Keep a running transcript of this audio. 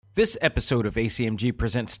This episode of ACMG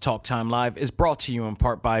Presents Talk Time Live is brought to you in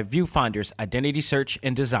part by Viewfinder's Identity Search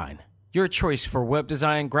and Design. Your choice for web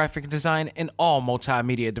design, graphic design, and all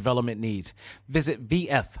multimedia development needs. Visit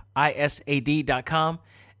VFISAD.com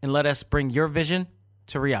and let us bring your vision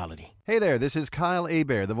to reality. Hey there, this is Kyle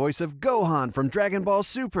Hebert, the voice of Gohan from Dragon Ball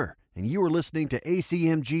Super, and you are listening to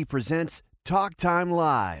ACMG Presents Talk Time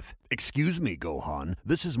Live. Excuse me, Gohan,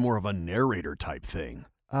 this is more of a narrator type thing.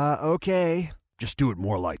 Okay. Just do it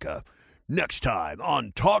more like a, next time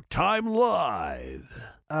on Talk Time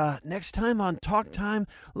Live. Next time on Talk Time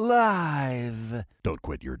Live. Don't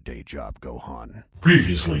quit your day job, Gohan.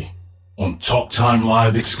 Previously on Talk Time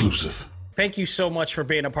Live exclusive. Thank you so much for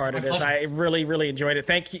being a part of this. I really, really enjoyed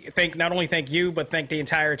it. Not only thank you, but thank the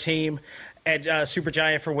entire team at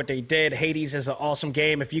Supergiant for what they did. Hades is an awesome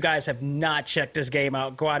game. If you guys have not checked this game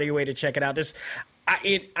out, go out of your way to check it out.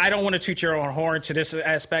 I don't want to toot your own horn to this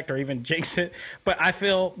aspect or even jinx it, but I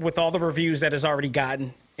feel with all the reviews that it's already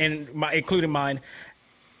gotten, including mine,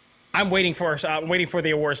 I'm waiting for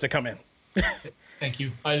the awards to come in. Thank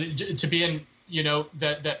you. To be in,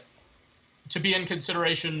 to be in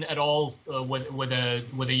consideration at all with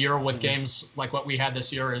a year with games like what we had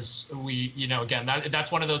this year is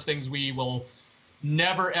that's one of those things we will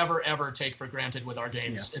never, ever, ever take for granted with our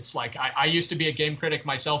games. Yeah. It's like I used to be a game critic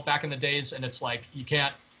myself back in the days, and it's like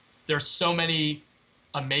there's so many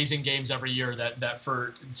amazing games every year that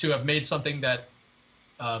to have made something that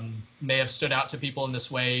may have stood out to people in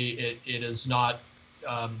this way, it is not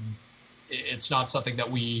it's not something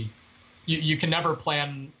that you can never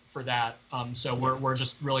plan for that. So we're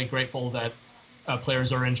just really grateful that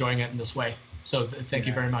players are enjoying it in this way. So thank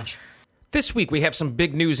you very much. This week, we have some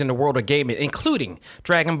big news in the world of gaming, including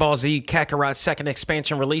Dragon Ball Z Kakarot's second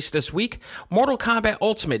expansion released this week, Mortal Kombat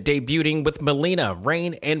Ultimate debuting with Mileena,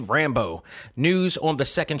 Rain, and Rambo, news on the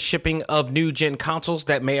second shipping of new-gen consoles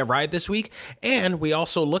that may arrive this week, and we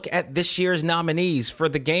also look at this year's nominees for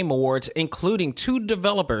the Game Awards, including 2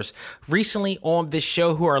 developers recently on this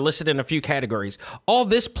show who are listed in a few categories. All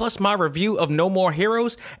this plus my review of No More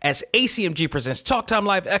Heroes as ACMG presents Talk Time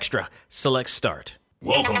Live Extra. Select Start.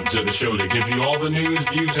 Welcome to the show that gives you all the news,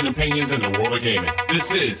 views, and opinions in the world of gaming.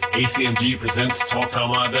 This is ACMG Presents Talk Time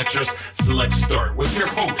Live Extras Select Start with your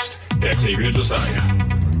host, Xavier Josiah.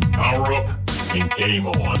 Power up and game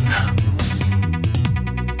on.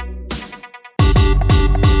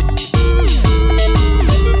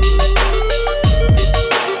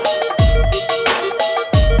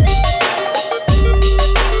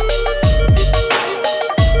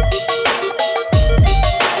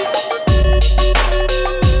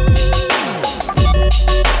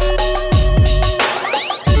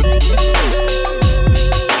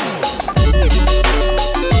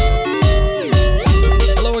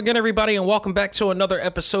 Again, everybody, and welcome back to another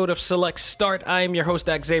episode of Select Start. I am your host,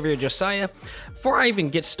 Xavier Josiah. Before I even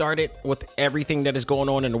get started with everything that is going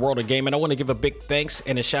on in the world of gaming, I want to give a big thanks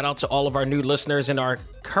and a shout out to all of our new listeners and our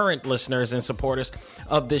current listeners and supporters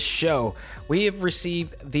of this show. We have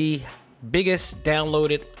received the biggest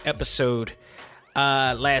downloaded episode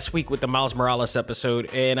last week with the Miles Morales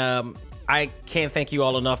episode, and I can't thank you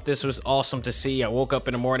all enough. This was awesome to see. I woke up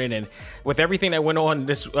in the morning, and with everything that went on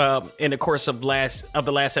this in the course of the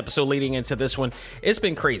last episode leading into this one, it's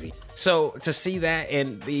been crazy. So to see that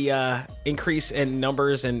and the increase in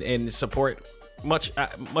numbers and support, much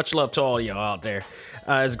love to all y'all out there.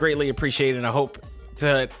 It's greatly appreciated, and I hope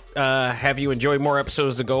to have you enjoy more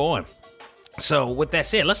episodes to go on. So with that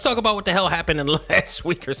said, let's talk about what the hell happened in the last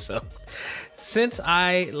week or so. Since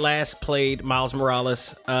I last played Miles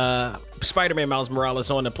Morales, Spider-Man Miles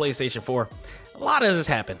Morales on the PlayStation 4, a lot of this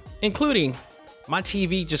happened, including my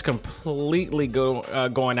TV just completely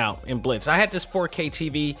going out in blitz. I had this 4K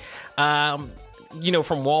TV,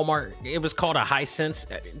 from Walmart. It was called a Hisense.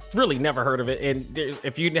 Really never heard of it, and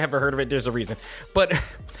if you never heard of it, there's a reason. But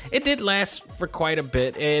it did last for quite a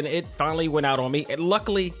bit, and it finally went out on me. And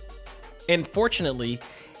luckily, and fortunately,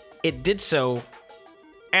 it did so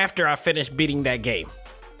after I finished beating that game.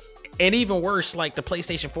 And even worse, like the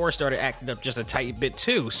PlayStation 4 started acting up just a tiny bit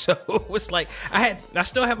too. So it was like I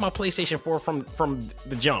still have my PlayStation 4 from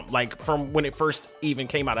the jump, like from when it first even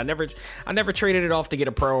came out. I never traded it off to get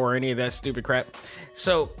a Pro or any of that stupid crap.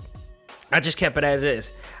 So I just kept it as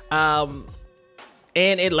is. And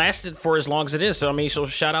it lasted for as long as it is. So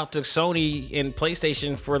shout out to Sony and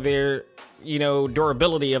PlayStation for their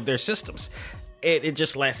durability of their systems. It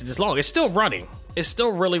just lasted this long. It's still running. It's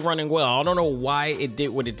still really running well. I don't know why it did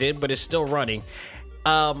what it did, but it's still running.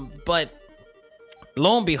 But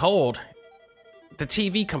lo and behold, the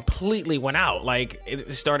TV completely went out. Like,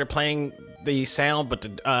 it started playing the sound, but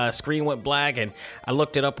the screen went black, and I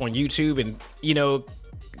looked it up on YouTube, and,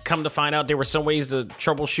 come to find out there were some ways to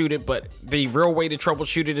troubleshoot it, but the real way to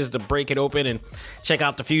troubleshoot it is to break it open and check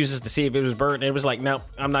out the fuses to see if it was burnt. And it was like, no,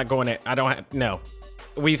 I'm not going it. I don't have, no.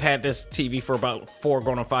 We've had this TV for about 4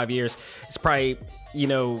 going on 5 years. It's probably,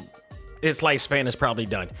 its lifespan is probably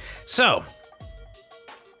done. So,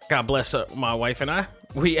 God bless my wife and I.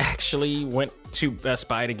 We actually went to Best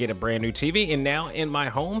Buy to get a brand new TV, and now in my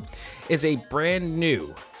home is a brand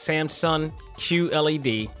new Samsung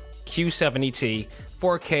QLED Q70T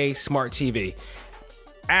 4K smart TV.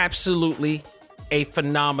 Absolutely a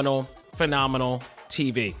phenomenal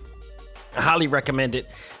TV. I highly recommend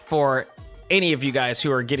it for any of you guys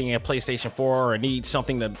who are getting a PlayStation 4 or need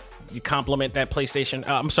something to complement that PlayStation,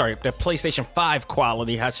 the PlayStation 5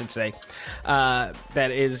 quality, I should say, that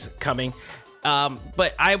is coming.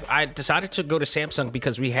 But I decided to go to Samsung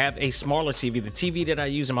because we have a smaller TV. The TV that I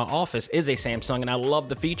use in my office is a Samsung, and I love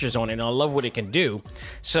the features on it, and I love what it can do.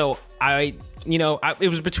 So it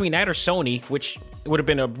was between that or Sony, which would have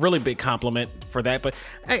been a really big compliment for that. But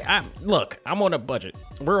hey, look, I'm on a budget.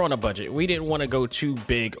 We're on a budget. We didn't want to go too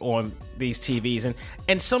big on these TVs, and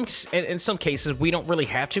in some cases we don't really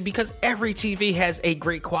have to because every TV has a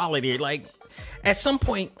great quality. Like at some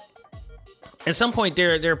point,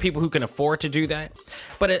 there are people who can afford to do that,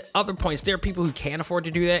 but at other points, there are people who can't afford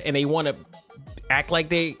to do that, and they want to act like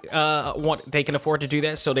they can afford to do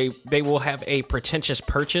that, so they will have a pretentious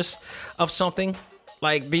purchase of something.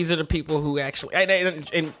 Like these are the people who actually,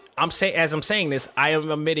 and I'm saying this, I am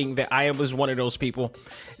admitting that I was one of those people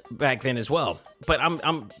back then as well. But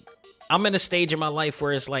I'm in a stage in my life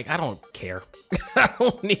where it's like I don't care. I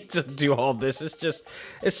don't need to do all this.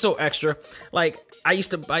 It's so extra. Like I used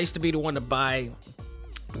to be the one to buy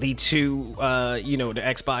the two, the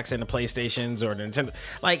Xbox and the PlayStations or the Nintendo.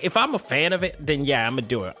 Like if I'm a fan of it, then yeah, I'm gonna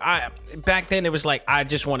do it. Back then it was like I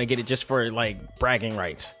just want to get it just for like bragging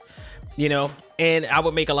rights, and I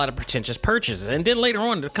would make a lot of pretentious purchases. And then later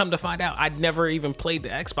on, to come to find out, I'd never even played the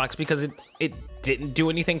Xbox because it didn't do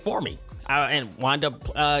anything for me. And wind up,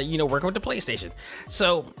 working with the PlayStation.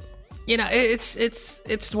 So,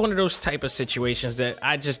 it's one of those type of situations that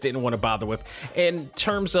I just didn't want to bother with. In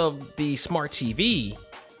terms of the smart TV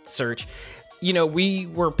search, we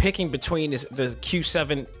were picking between the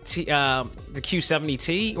Q7T, the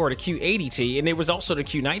Q70T or the Q80T, and there was also the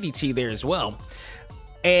Q90T there as well.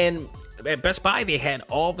 And at Best Buy, they had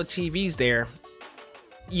all the TVs there.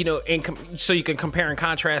 So you can compare and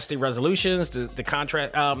contrast the resolutions, the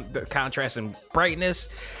contrast and brightness,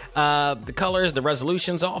 the colors, the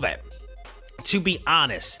resolutions, all that. To be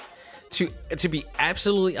honest, to be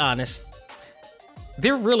absolutely honest,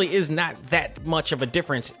 there really is not that much of a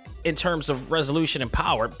difference in terms of resolution and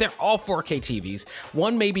power. They're all 4K TVs.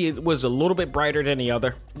 One maybe was a little bit brighter than the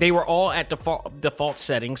other. They were all at default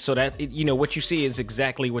settings, so that what you see is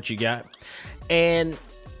exactly what you got. And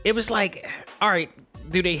it was like, all right,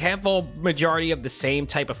 do they have all majority of the same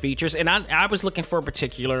type of features? And I was looking for a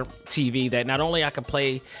particular TV that not only I could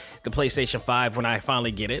play the PlayStation 5 when I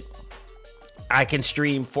finally get it, I can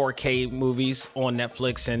stream 4K movies on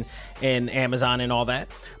Netflix and Amazon and all that,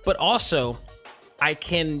 but also I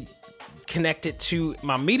can connect it to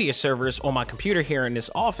my media servers on my computer here in this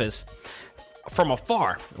office from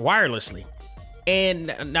afar, wirelessly.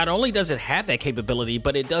 And not only does it have that capability,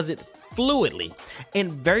 but it does it fluidly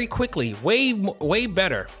and very quickly, way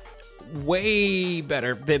better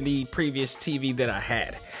than the previous TV that I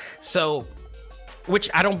had. So, which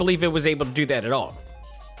I don't believe it was able to do that at all.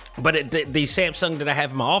 But the Samsung that I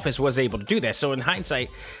have in my office was able to do that. So in hindsight,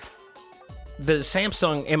 the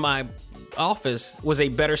Samsung in my office was a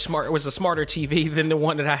smarter TV than the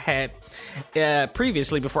one that I had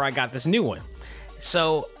previously before I got this new one.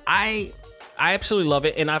 So I absolutely love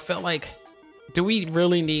it, and I felt like, do we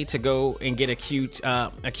really need to go and get a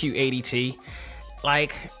Q80T?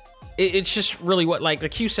 Like, it's just really what, like, the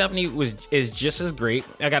Q70 is just as great.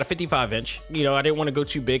 I got a 55-inch. I didn't want to go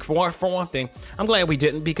too big for one thing. I'm glad we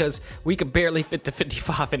didn't, because we could barely fit the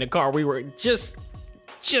 55 in the car. We were just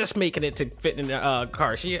making it to fit in the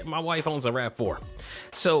car. My wife owns a RAV4.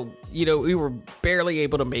 So, we were barely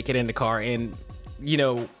able to make it in the car, and,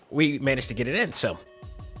 we managed to get it in. So,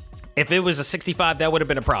 if it was a 65, that would have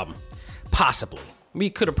been a problem. Possibly. We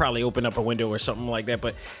could have probably opened up a window or something like that,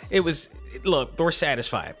 but look, we're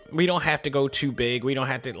satisfied. We don't have to go too big. We don't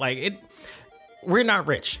have to, we're not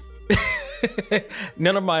rich.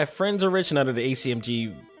 None of my friends are rich. None of the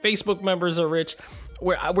ACMG Facebook members are rich.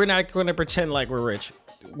 We're not going to pretend like we're rich.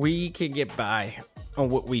 We can get by on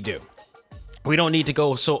what we do. We don't need to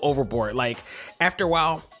go so overboard. Like, after a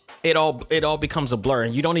while, it all becomes a blur,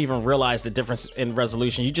 and you don't even realize the difference in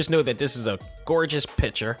resolution. You just know that this is a gorgeous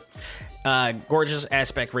picture, gorgeous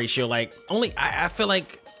aspect ratio. Like, I feel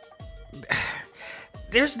like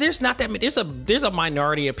there's not that many. There's a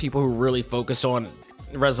minority of people who really focus on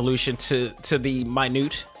resolution to the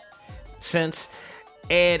minute sense,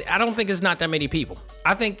 and I don't think it's not that many people.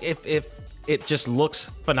 I think if it just looks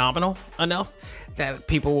phenomenal enough, that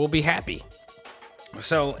people will be happy.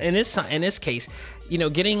 So in this case,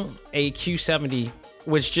 getting a Q70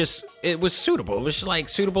 was suitable. It was just like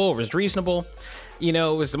suitable. It was reasonable. It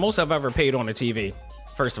was the most I've ever paid on a TV.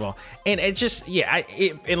 First of all, and it just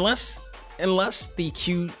unless the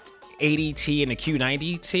Q80T and the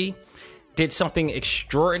Q90T did something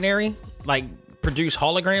extraordinary, like produce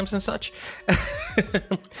holograms and such,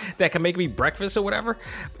 that can make me breakfast or whatever.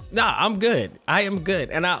 Nah, I'm good. I am good.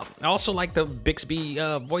 And I also like the Bixby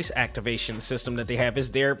voice activation system that they have.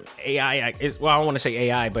 Is their AI, I don't want to say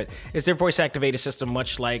AI, but is their voice activated system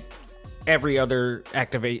much like every other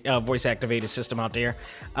voice activated system out there.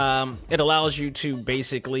 It allows you to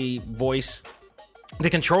basically voice. The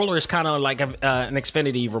controller is kind of like an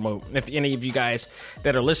Xfinity remote. If any of you guys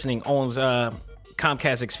that are listening owns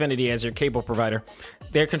Comcast Xfinity as your cable provider,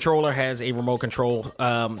 their controller has a remote control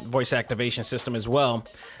voice activation system as well,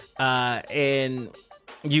 and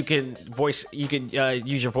you can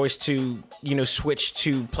use your voice to switch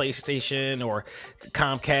to PlayStation or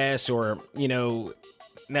Comcast or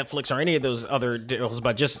Netflix or any of those other deals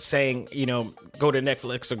by just saying, go to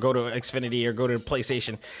Netflix or go to Xfinity or go to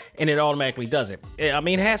PlayStation, and it automatically does it. I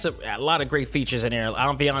mean, it has a lot of great features in there,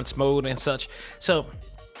 ambiance mode and such. So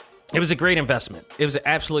it was a great investment. It was an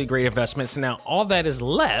absolutely great investment. So now all that is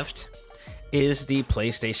left is the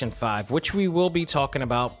PlayStation 5, which we will be talking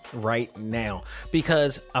about right now,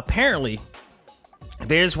 because apparently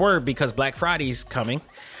there's word, because Black Friday's coming.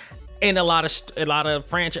 And a lot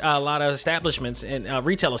of establishments and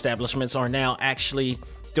retail establishments are now actually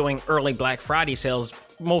doing early Black Friday sales,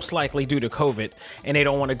 most likely due to COVID, and they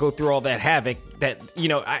don't want to go through all that havoc. That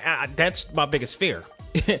that's my biggest fear.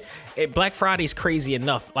 Black Friday's crazy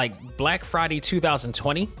enough. Like Black Friday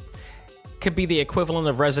 2020 could be the equivalent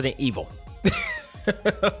of Resident Evil.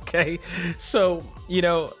 Okay, so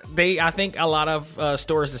I think a lot of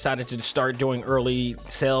stores decided to start doing early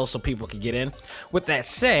sales so people could get in. With that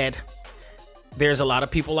said, there's a lot of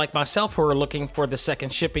people like myself who are looking for the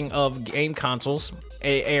second shipping of game consoles,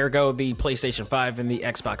 ergo the PlayStation 5 and the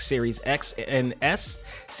Xbox Series X and S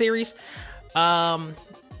series,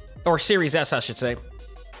 or Series S, I should say.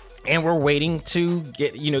 And we're waiting to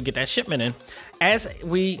get that shipment in. As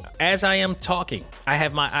I am talking, I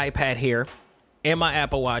have my iPad here and my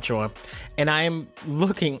Apple Watch on, and I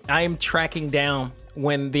am tracking down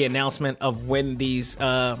when the announcement of when this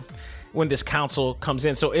console comes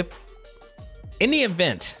in. So if in the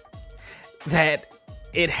event that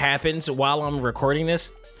it happens while I'm recording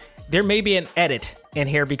this, there may be an edit in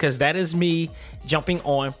here, because that is me jumping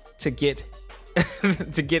on to get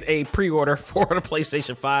a pre-order for the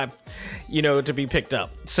PlayStation 5, to be picked up.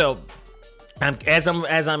 So as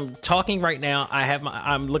I'm talking right now,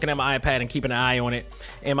 I'm looking at my iPad and keeping an eye on it,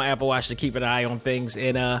 and my Apple Watch to keep an eye on things,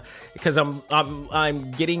 and because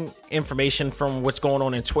I'm getting information from what's going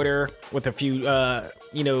on in Twitter with a few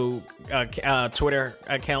Twitter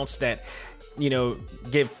accounts that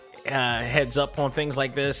give heads up on things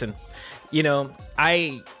like this, and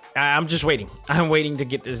I'm just waiting. I'm waiting to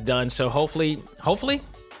get this done. So hopefully,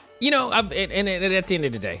 and at the end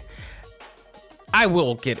of the day, I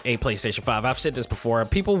will get a PlayStation 5. I've said this before.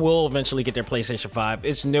 People will eventually get their PlayStation 5.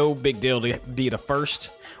 It's no big deal to be the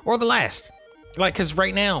first or the last. Because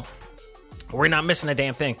right now, we're not missing a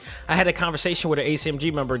damn thing. I had a conversation with an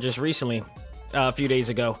ACMG member just recently, a few days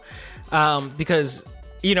ago, because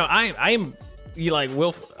I am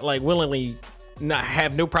willingly not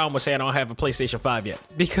have no problem with saying I don't have a PlayStation 5 yet,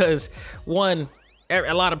 because one,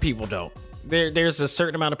 a lot of people don't. There's a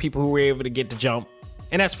certain amount of people who were able to get the jump.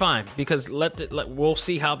 And that's fine, because we'll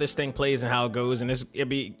see how this thing plays and how it goes, and it'll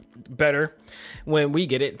be better when we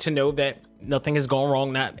get it to know that nothing has gone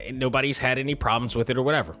wrong, nobody's had any problems with it or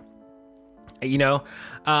whatever.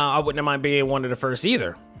 I wouldn't mind being one of the first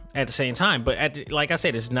either at the same time, but like I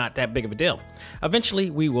said, it's not that big of a deal.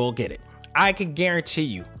 Eventually, we will get it. I can guarantee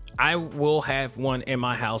you, I will have one in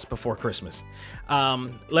my house before Christmas,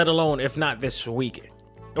 let alone if not this week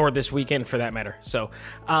or this weekend for that matter. So,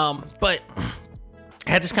 but I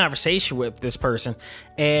had this conversation with this person,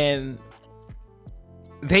 and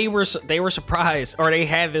they were surprised, or they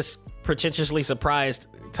had this pretentiously surprised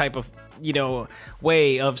type of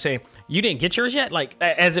way of saying, "You didn't get yours yet?" Like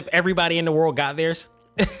as if everybody in the world got theirs.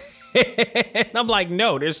 And I'm like,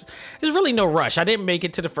 no, there's really no rush. I didn't make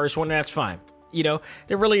it to the first one, and that's fine.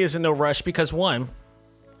 There really isn't no rush, because one,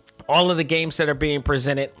 all of the games that are being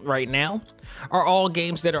presented right now are all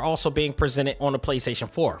games that are also being presented on the PlayStation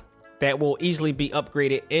 4. that will easily be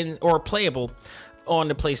upgraded in or playable on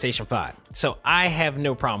the PlayStation 5. So I have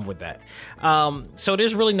no problem with that. So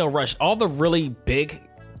there's really no rush. All the really big,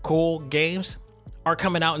 cool games are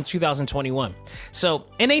coming out in 2021. So,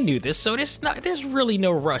 and they knew this, so there's really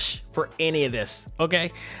no rush for any of this.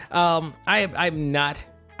 Okay. I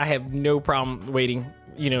have no problem waiting,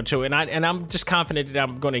 and I'm just confident that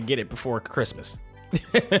I'm going to get it before Christmas.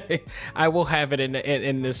 I will have it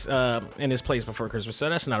in this place before Christmas, so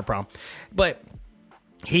that's not a problem. But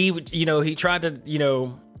he tried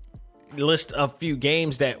to, list a few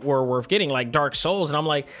games that were worth getting, like Dark Souls, and I'm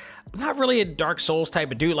like, I'm not really a Dark Souls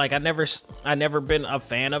type of dude. Like I never been a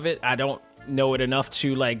fan of it. I don't know it enough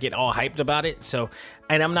to like get all hyped about it. So,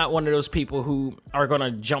 and I'm not one of those people who are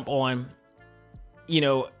gonna jump on,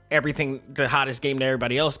 everything, the hottest game that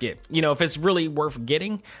everybody else get. If it's really worth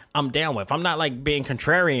getting, I'm down with. I'm not like being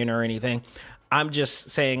contrarian or anything. I'm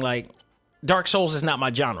just saying like Dark Souls is not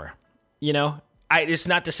my genre. It's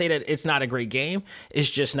not to say that it's not a great game. It's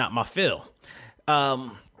just not my feel.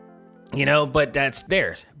 But that's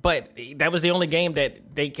theirs. But that was the only game that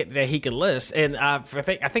he could list. And I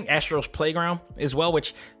think Astro's Playground as well,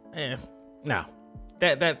 which, no. No.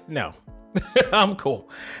 I'm cool.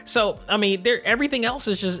 So, I mean, everything else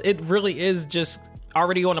it really is just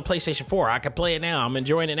already on the PlayStation 4. I can play it now. I'm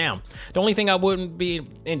enjoying it now. The only thing I wouldn't be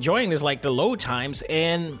enjoying is like the load times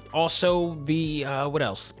and also the, what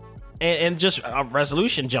else? And just a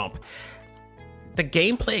resolution jump. The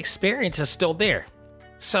gameplay experience is still there.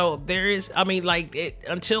 So there is,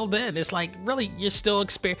 until then, it's like, really, you're still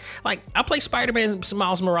like, I play Spider-Man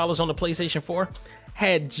Miles Morales on the PlayStation 4,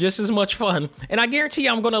 had just as much fun, and I guarantee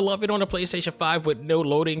you I'm going to love it on the PlayStation 5 with no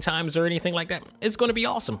loading times or anything like that. It's going to be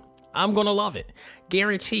awesome. I'm going to love it.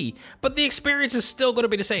 Guarantee. But the experience is still going to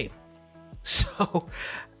be the same. So,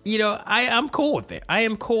 I'm cool with it. I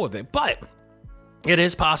am cool with it. But it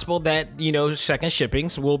is possible that, second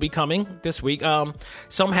shippings will be coming this week.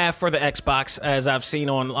 Some have for the Xbox, as I've seen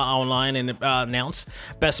online and announced.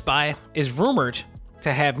 Best Buy is rumored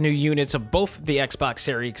to have new units of both the Xbox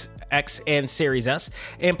Series X and Series S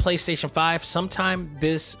and PlayStation 5 sometime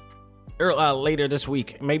later this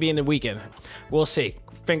week, maybe in the weekend. We'll see.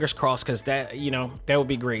 Fingers crossed, because that would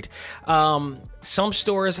be great. Some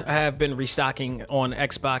stores have been restocking on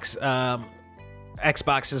Xboxes,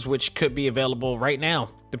 which could be available right now,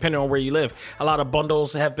 depending on where you live. A lot of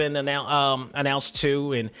bundles have been announced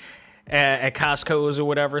too, and at Costco's or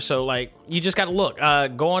whatever. So like, you just got to look.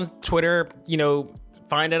 Go on Twitter,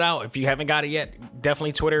 find it out. If you haven't got it yet,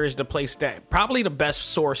 definitely Twitter is the place probably the best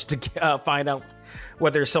source to find out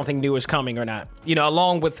whether something new is coming or not.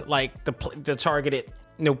 Along with like the targeted,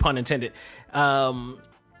 no pun intended,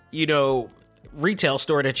 retail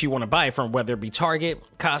store that you want to buy from, whether it be Target,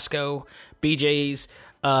 Costco, BJ's,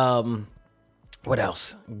 what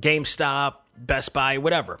else? GameStop, Best Buy,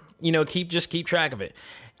 whatever. Keep track of it.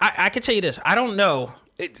 I can tell you this. I don't know.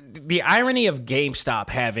 The irony of GameStop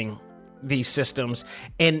having these systems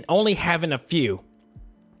and only having a few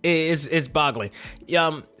is boggling.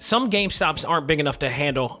 Some GameStops aren't big enough to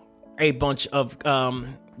handle a bunch of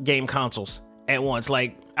game consoles at once.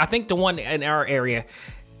 Like, I think the one in our area,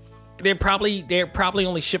 they're probably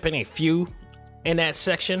only shipping a few in that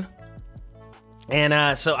section.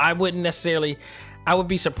 And so I wouldn't necessarily, I would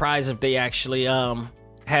be surprised if they actually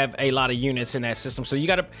have a lot of units in that system. So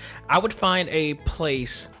I would find a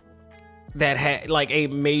place that had like a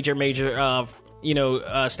major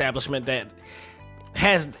establishment that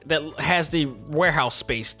has the warehouse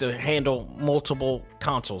space to handle multiple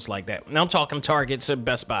consoles like that. And I'm talking Targets and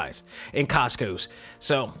Best Buys and Costco's.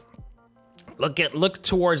 So look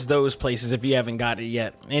towards those places if you haven't got it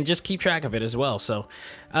yet, and just keep track of it as well. So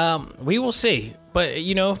we will see. But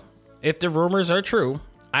if the rumors are true,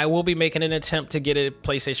 I will be making an attempt to get a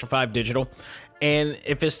PlayStation 5 digital. And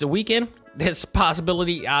if it's the weekend, there's a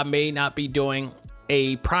possibility I may not be doing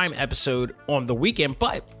a Prime episode on the weekend,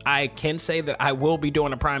 but I can say that I will be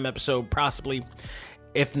doing a Prime episode possibly,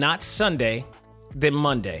 if not Sunday, then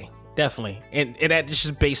Monday. Definitely. And that's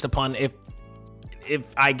just based upon if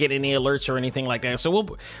I get any alerts or anything like that.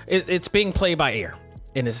 So it's being played by ear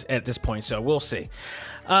at this point, so we'll see.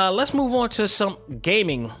 Let's move on to some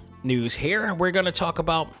gaming news here. We're going to talk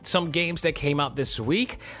about some games that came out this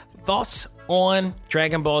week. Thoughts on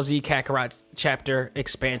Dragon Ball Z Kakarot Chapter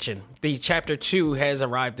Expansion. The Chapter 2 has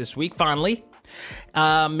arrived this week, finally.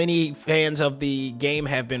 Many fans of the game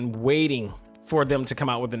have been waiting for them to come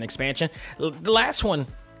out with an expansion. The last one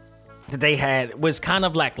that they had was kind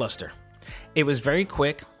of lackluster. It was very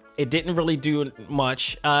quick. It didn't really do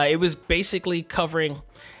much. It was basically covering,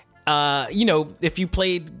 if you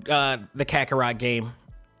played the Kakarot game,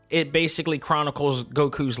 it basically chronicles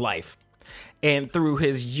Goku's life. And through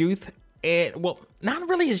his youth, not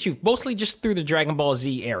really his youth, mostly just through the Dragon Ball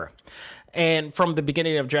Z era. And from the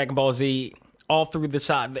beginning of Dragon Ball Z, all through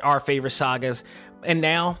our favorite sagas, and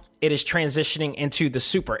now it is transitioning into the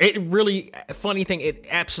Super. It really, funny thing, it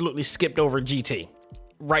absolutely skipped over GT,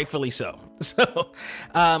 rightfully so.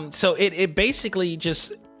 So it basically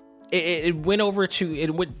just it went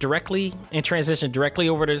directly and transitioned directly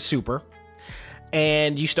over to the Super,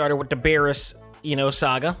 and you started with the Beerus,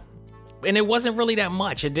 saga. And it wasn't really that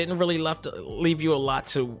much. It didn't really leave you a lot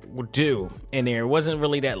to do in there. It wasn't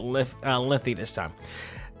really that lengthy this time.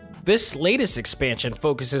 This latest expansion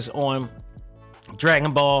focuses on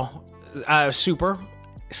Dragon Ball Super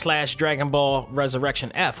 / Dragon Ball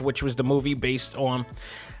Resurrection F, which was the movie based on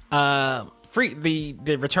the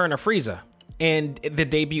return of Frieza and the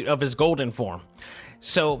debut of his golden form.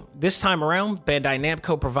 So this time around, Bandai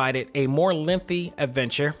Namco provided a more lengthy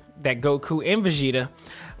adventure that Goku and Vegeta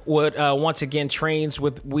would once again trains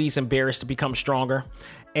with Whis and Beerus to become stronger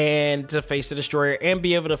and to face the Destroyer and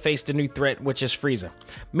be able to face the new threat, which is Frieza.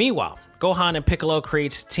 Meanwhile, Gohan and Piccolo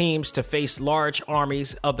creates teams to face large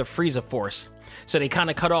armies of the Frieza Force. So they kind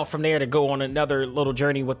of cut off from there to go on another little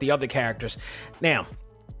journey with the other characters. Now,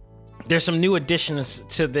 there's some new additions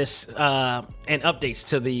to this and updates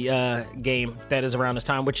to the game that is around this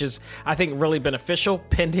time, which is, I think, really beneficial,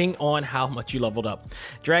 pending on how much you leveled up.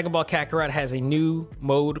 Dragon Ball Kakarot has a new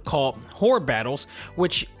mode called Horde Battles,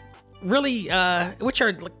 which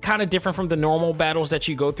are kind of different from the normal battles that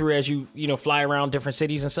you go through as you fly around different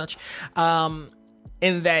cities and such,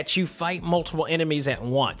 in that you fight multiple enemies at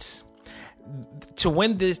once. To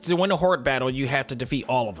win the Horde battle, you have to defeat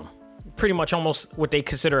all of them. Pretty much almost what they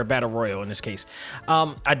consider a battle royal in this case.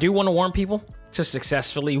 I do want to warn people, to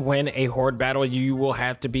successfully win a Horde battle, you will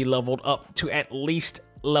have to be leveled up to at least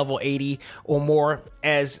level 80 or more,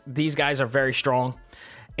 as these guys are very strong.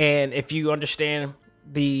 And if you understand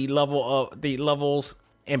the levels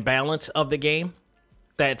and balance of the game,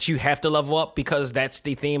 that you have to level up, because that's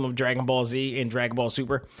the theme of Dragon Ball Z and Dragon Ball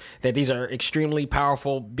Super, that these are extremely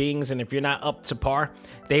powerful beings, and if you're not up to par,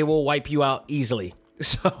 they will wipe you out easily.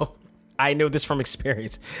 So I know this from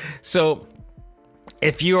experience. So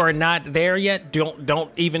if you are not there yet,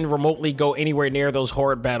 don't even remotely go anywhere near those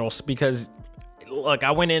Horde battles, because look,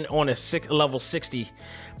 I went in on a level 60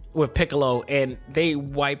 with Piccolo and they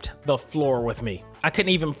wiped the floor with me. I couldn't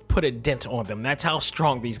even put a dent on them. That's how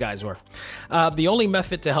strong these guys were. The only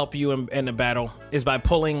method to help you in a battle is by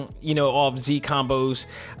pulling, off Z combos,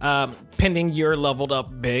 pending you're leveled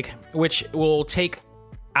up big, which will take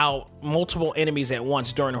out multiple enemies at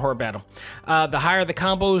once during a Horde battle. The higher the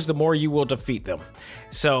combos, the more you will defeat them.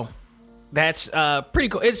 So that's pretty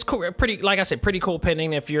cool. It's cool, like I said, pretty cool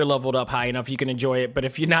pending if you're leveled up high enough, you can enjoy it. But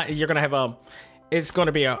if you're not, you're gonna have it's going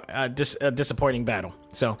to be a disappointing battle.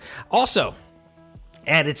 So also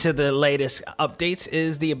added to the latest updates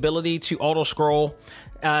is the ability to auto scroll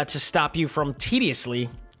to stop you from tediously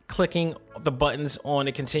clicking the buttons on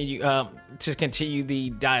to continue the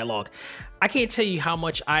dialogue. I can't tell you how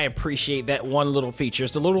much I appreciate that one little feature.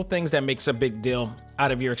 It's the little things that makes a big deal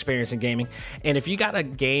out of your experience in gaming. And if you got a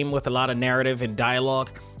game with a lot of narrative and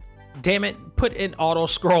dialogue, damn it, put an auto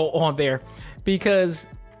scroll on there, because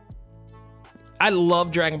I love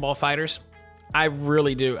Dragon Ball FighterZ. I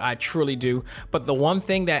really do. I truly do. But the one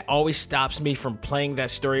thing that always stops me from playing that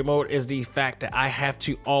story mode is the fact that I have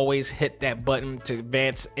to always hit that button to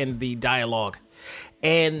advance in the dialogue.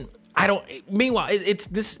 And I don't. Meanwhile,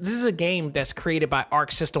 this is a game that's created by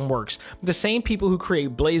Arc System Works, the same people who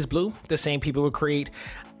create BlazBlue, the same people who create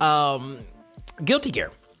Guilty Gear.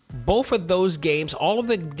 Both of those games, all of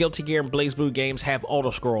the Guilty Gear and BlazBlue games have auto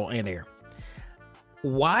scroll in there.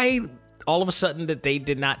 Why all of a sudden that they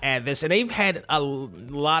did not add this? And they've had a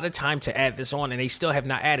lot of time to add this on, and they still have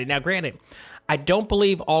not added. Now, granted, I don't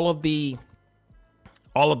believe all of the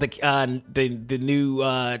new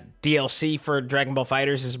DLC for Dragon Ball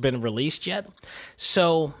FighterZ has been released yet.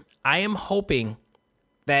 So I am hoping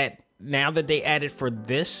that now that they added for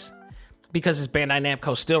this, because it's Bandai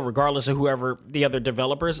Namco still, regardless of whoever the other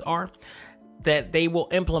developers are, that they will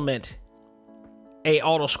implement a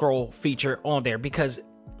auto scroll feature on there, because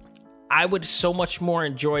I would so much more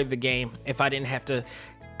enjoy the game if I didn't have to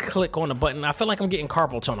click on a button. I feel like I'm getting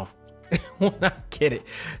carpal tunnel when I get it.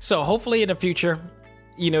 So hopefully in the future,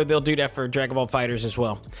 they'll do that for Dragon Ball FighterZ as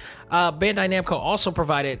well. Bandai Namco also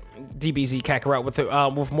provided DBZ Kakarot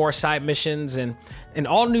with more side missions and an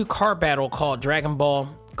all-new card battle called Dragon Ball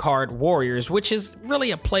Card Warriors, which is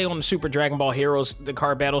really a play on the Super Dragon Ball Heroes, the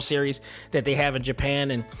card battle series that they have in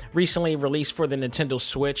Japan and recently released for the Nintendo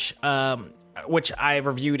Switch, which I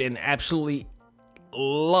reviewed and absolutely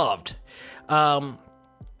loved.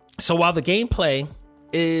 So while the gameplay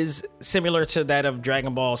is similar to that of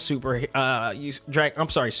Dragon Ball Super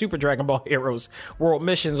Dragon Ball Heroes World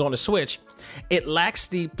Missions on the Switch, it lacks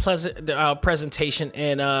the pleasant presentation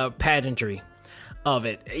and pageantry of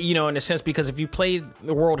it, in a sense, because if you play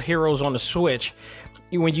the World Heroes on the Switch,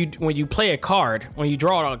 when you play a card, when you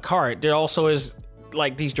draw out a card, there also is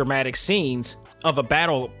like these dramatic scenes of a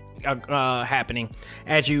battle happening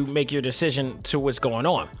as you make your decision to what's going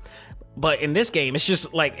on. But in this game, it's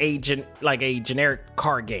just like a generic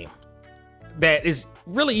card game that is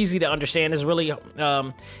really easy to understand. Is really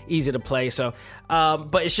easy to play. So,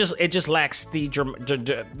 but it just lacks the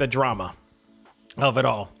drama of it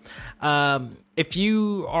all. If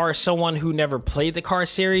you are someone who never played the card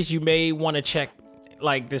series, you may want to check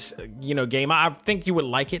like this game. I think you would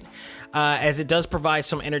like it, as it does provide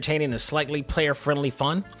some entertaining and slightly player-friendly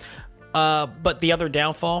fun. But the other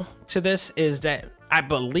downfall to this is that I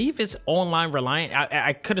believe it's online reliant.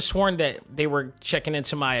 I could have sworn that they were checking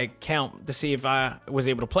into my account to see if I was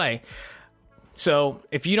able to play. So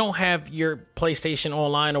if you don't have your PlayStation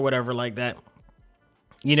Online or whatever like that,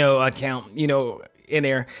 account, in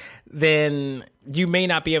there, then you may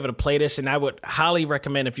not be able to play this. And I would highly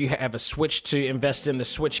recommend, if you have a Switch, to invest in the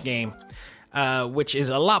Switch game, which is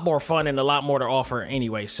a lot more fun and a lot more to offer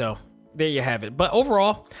anyway. So there you have it. But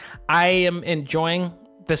overall, I am enjoying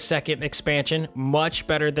the second expansion much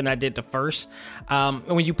better than I did the first.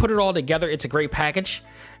 When you put it all together, it's a great package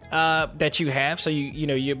that you have. So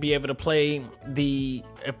you'll be able to play the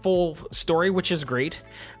full story, which is great.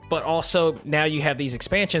 But also now you have these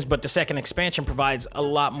expansions, but the second expansion provides a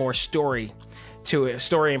lot more story to it,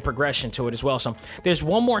 story and progression to it as well. So there's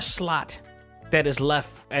one more slot that is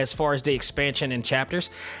left as far as the expansion and chapters,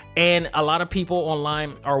 and a lot of people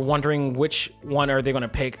online are wondering which one are they going to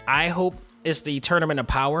pick. I hope it's the Tournament of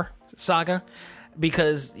Power saga,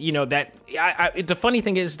 because the funny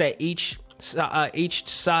thing is that each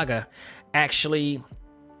saga actually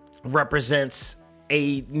represents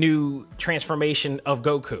a new transformation of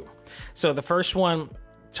Goku. So the first one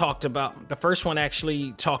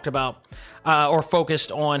actually talked about or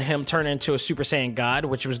focused on him turning into a Super Saiyan God,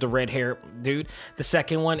 which was the red hair dude. The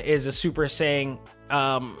second one is a Super Saiyan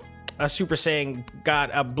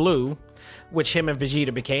God Blue, which him and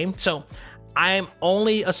Vegeta became. So I'm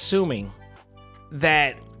only assuming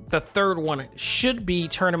that the third one should be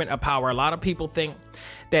Tournament of Power. A lot of people think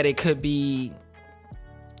that it could be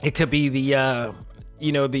the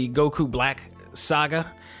the Goku Black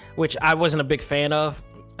saga, which I wasn't a big fan of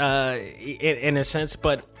in a sense,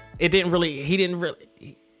 but he didn't really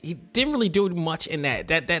do much in that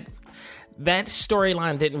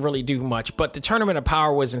storyline didn't really do much. But the Tournament of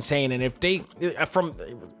Power was insane, and if they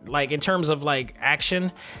in terms of like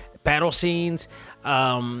action, battle scenes,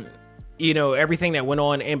 everything that went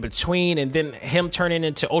on in between, and then him turning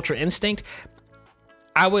into Ultra Instinct,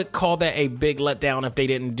 I would call that a big letdown if they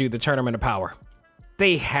didn't do the Tournament of Power.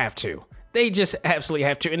 They have to. They just absolutely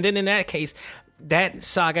have to. And then in that case, that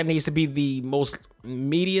saga needs to be the most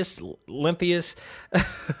meatiest, lengthiest,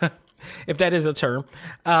 if that is a term,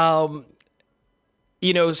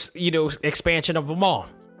 expansion of them all.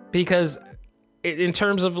 Because in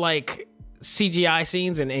terms of like CGI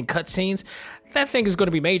scenes and cut scenes, that thing is going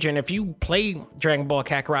to be major. And if you play Dragon Ball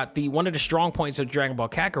Kakarot, one of the strong points of Dragon Ball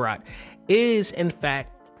Kakarot is, in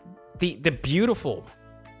fact, the beautiful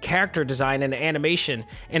character design and the animation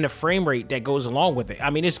and the frame rate that goes along with it. I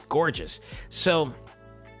mean, it's gorgeous. So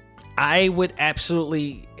I would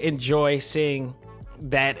absolutely enjoy seeing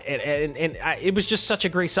that. And it was just such a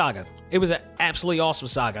great saga. It was an absolutely awesome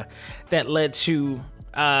saga that led to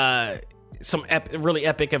some really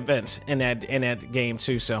epic events in that game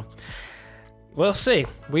too. So we'll see.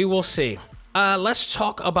 We will see. Let's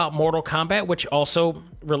talk about Mortal Kombat, which also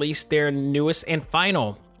released their newest and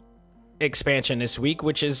final expansion this week,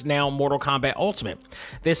 which is now Mortal Kombat Ultimate.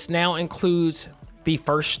 This now includes the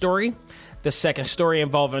first story, the second story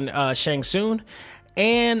involving Shang Tsung,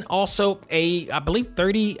 and also the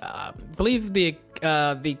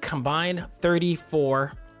combined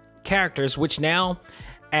 34 characters, which now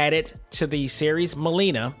added to the series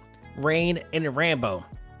Mileena, Rain, and Rambo.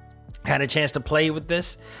 Had a chance to play with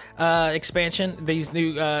this expansion, these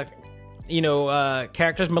new characters.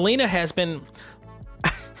 Mileena has been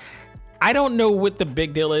I don't know what the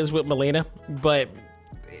big deal is with Mileena, but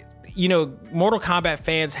Mortal Kombat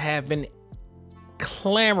fans have been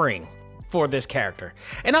clamoring for this character,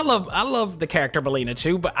 and I love the character Mileena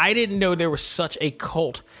too. But I didn't know there was such a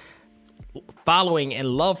cult following and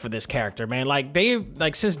love for this character, man.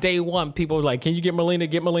 Since day one, people were like, "Can you get Mileena?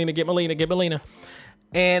 Get Mileena? Get Mileena? Get Mileena?"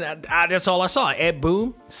 And that's all I saw. Ed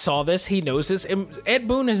Boon saw this. He knows this. And Ed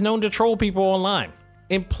Boon is known to troll people online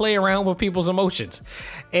and play around with people's emotions.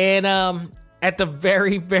 And at the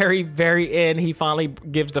very, very, very end, he finally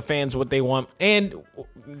gives the fans what they want and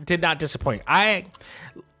did not disappoint.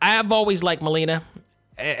 I've always liked Mileena,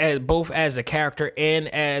 both as a character and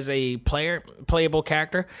as a playable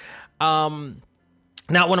character.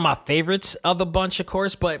 Not one of my favorites of the bunch, of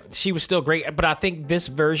course, but she was still great. But I think this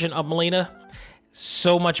version of Mileena,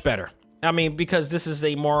 so much better. I mean, because this is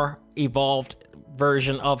a more evolved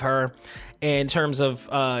version of her in terms of,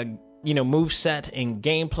 moveset and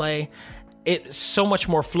gameplay. It's so much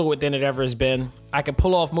more fluid than it ever has been. I can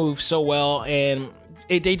pull off moves so well, and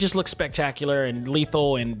they just look spectacular and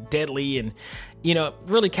lethal and deadly, and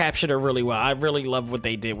really captured her really well. I really love what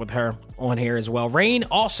they did with her on here as well. Rain,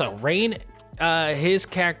 his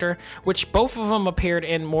character, which both of them appeared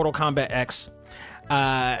in Mortal Kombat X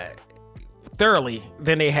thoroughly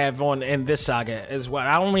than they have in this saga as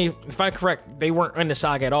well. If I'm correct, they weren't in the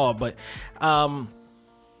saga at all, but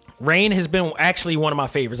Rain has been actually one of my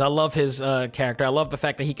favorites. I love his character. I love the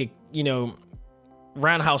fact that he could,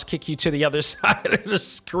 roundhouse kick you to the other side of the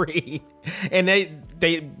screen. And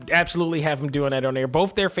they absolutely have him doing that on there.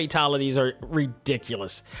 Both their fatalities are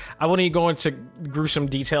ridiculous. I won't even go into gruesome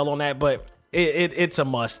detail on that, but it's a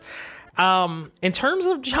must. In terms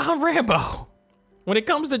of John Rambo, when it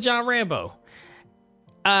comes to John Rambo,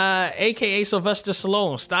 aka Sylvester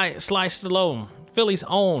Stallone, Sly Stallone, Philly's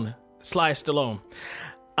own Sly Stallone.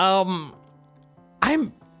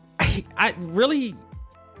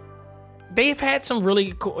 They've had some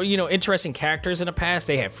really cool, interesting characters in the past.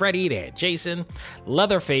 They had Freddy, they had Jason,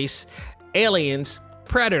 Leatherface, Aliens,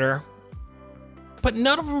 Predator, but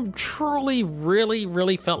none of them truly, really,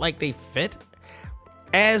 really felt like they fit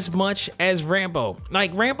as much as Rambo.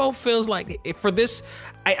 Like, Rambo feels like, for this,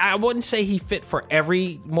 I wouldn't say he fit for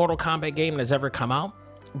every Mortal Kombat game that's ever come out,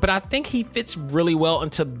 but I think he fits really well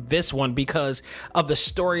into this one because of the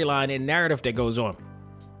storyline and narrative that goes on.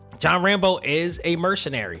 John Rambo is a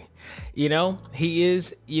mercenary. He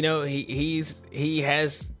is, he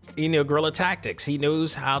has, guerrilla tactics. He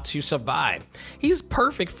knows how to survive. He's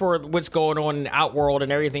perfect for what's going on in the Outworld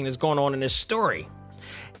and everything that's going on in this story.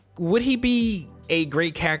 Would he be a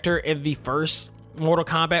great character in the first Mortal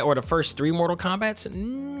Kombat or the first 3 Mortal Kombats?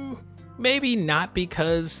 Maybe not,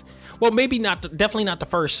 because, maybe not, definitely not the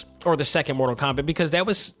first or the second Mortal Kombat, because that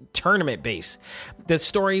was tournament based. The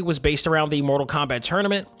story was based around the Mortal Kombat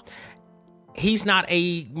tournament. He's not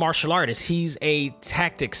a martial artist. He's a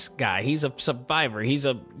tactics guy. He's a survivor. He's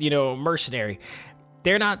a, mercenary.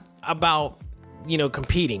 They're not about,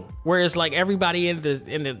 competing. Whereas like everybody in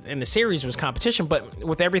the series was competition, but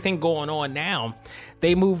with everything going on now,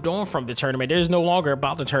 they moved on from the tournament. There's no longer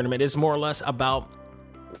about the tournament. It's more or less about,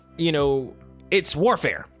 it's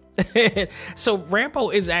warfare. So Rambo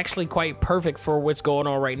is actually quite perfect for what's going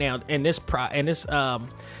on right now in the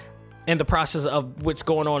process of what's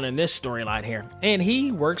going on in this storyline here. And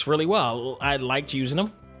he works really well. I liked using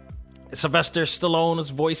him. Sylvester Stallone's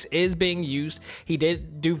voice is being used. He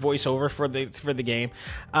did do voiceover for the game.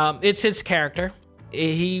 It's his character.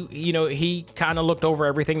 He kind of looked over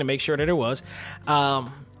everything to make sure that it was.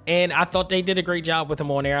 And I thought they did a great job with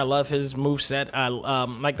him on there. I love his moveset. I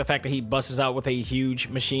like the fact that he busts out with a huge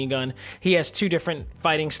machine gun. He has 2 different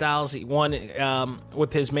fighting styles. One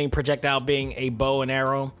with his main projectile being a bow and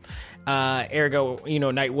arrow. Ergo,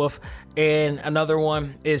 Night Wolf. And another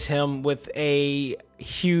one is him with a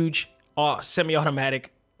huge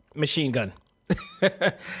semi-automatic machine gun.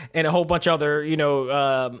 And a whole bunch of other,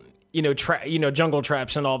 jungle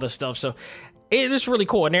traps and all this stuff. So it is really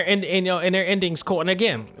cool, and their ending's cool. And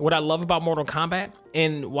again, what I love about Mortal Kombat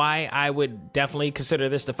and why I would definitely consider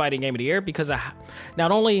this the fighting game of the year, because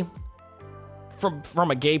not only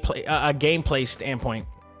from a gameplay standpoint,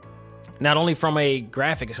 not only from a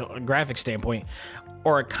graphic standpoint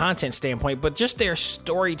or a content standpoint, but just their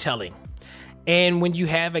storytelling. And when you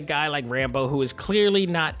have a guy like Rambo, who is clearly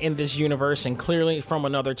not in this universe and clearly from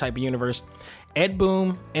another type of universe, Ed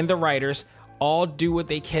Boon and the writers all do what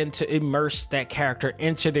they can to immerse that character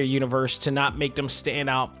into their universe, to not make them stand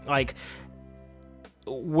out. Like,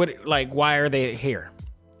 why are they here?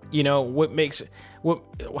 How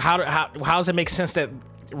does it make sense that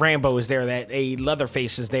Rambo is there, that a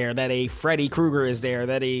Leatherface is there, that a Freddy Krueger is there,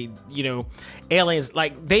 that aliens,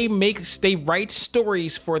 like they write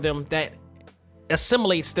stories for them that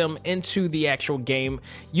assimilates them into the actual game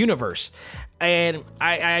universe. And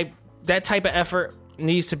I that type of effort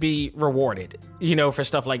needs to be rewarded, for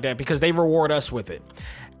stuff like that, because they reward us with it.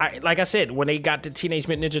 Like I said, when they got to Teenage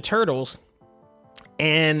Mutant Ninja Turtles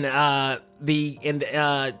and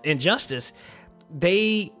Injustice,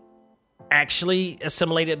 they actually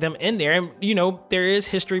assimilated them in there. And, you know, there is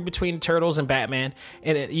history between Turtles and Batman.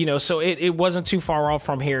 And, so it wasn't too far off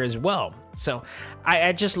from here as well. So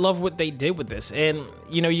I just love what they did with this. And,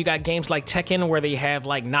 you know, you got games like Tekken where they have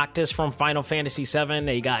like Noctis from Final Fantasy VII.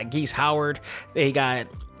 They got Geese Howard. They got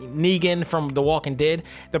Negan from The Walking Dead.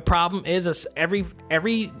 The problem is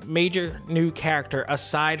every major new character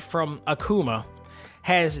aside from Akuma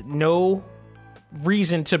has no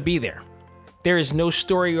reason to be there. There is no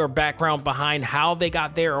story or background behind how they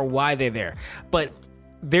got there or why they're there. But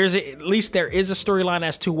at least there is a storyline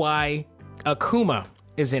as to why Akuma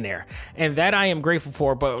is in there. And that I am grateful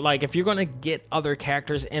for. But like, if you're going to get other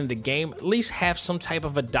characters in the game, at least have some type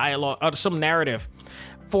of a dialogue or some narrative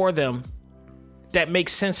for them that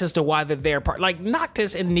makes sense as to why they're there. Like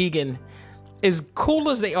Noctis and Negan, as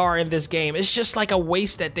cool as they are in this game, it's just like a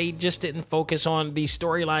waste that they just didn't focus on the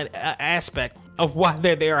storyline aspect of why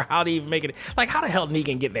they're there, how to even make it. Like, how the hell did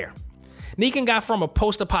Negan get there? Negan got from a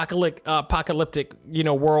post-apocalyptic,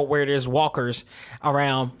 world where there's walkers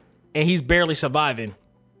around, and he's barely surviving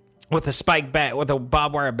with a spike bat, with a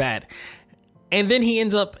barbed wire bat. And then he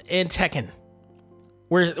ends up in Tekken,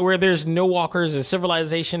 where there's no walkers, and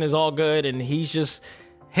civilization is all good, and he's just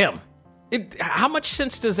him. How much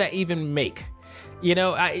sense does that even make?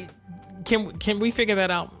 Can we figure that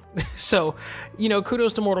out? So,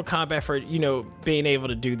 kudos to Mortal Kombat for, being able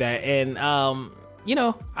to do that. And,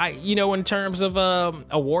 in terms of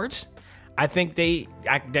awards, I think they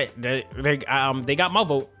got my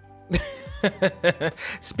vote.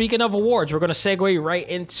 Speaking of awards, we're going to segue right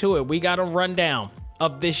into it. We got a rundown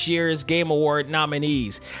of this year's Game Award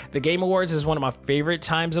nominees. The Game Awards is one of my favorite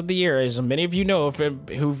times of the year. As many of you know,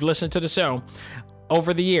 who've listened to the show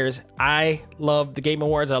over the years, I love the Game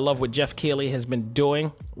Awards. I love what Jeff Keighley has been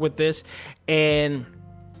doing with this. And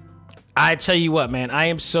I tell you what, man, I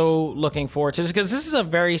am so looking forward to this because this is a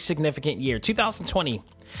very significant year. 2020,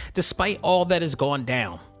 despite all that has gone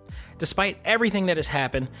down, despite everything that has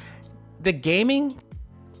happened, the gaming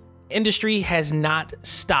industry has not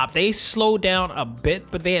stopped. They slowed down a bit,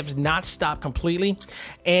 but they have not stopped completely.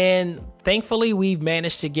 And thankfully, we've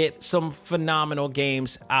managed to get some phenomenal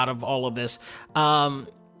games out of all of this.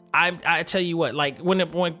 I tell you what, like when the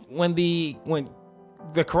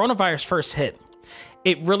coronavirus first hit,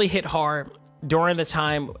 it really hit hard during the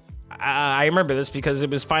time. I remember this because it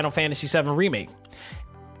was Final Fantasy VII Remake.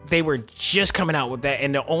 They were just coming out with that,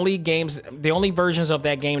 and the only versions of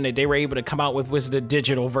that game that they were able to come out with was the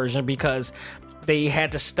digital version because they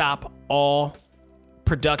had to stop all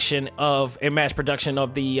production and mass production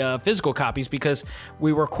of the physical copies because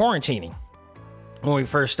we were quarantining when we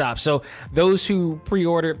first stopped. So those who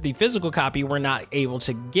pre-ordered the physical copy were not able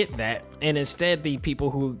to get that, and instead the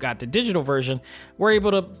people who got the digital version were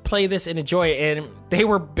able to play this and enjoy it, and they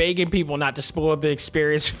were begging people not to spoil the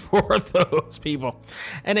experience for those people.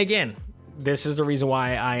 And again, this is the reason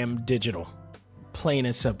why I am digital, plain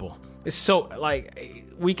and simple. It's so like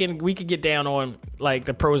we can get down on like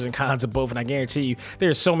the pros and cons of both, and I guarantee you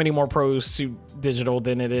there's so many more pros to digital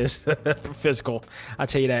than it is physical. I'll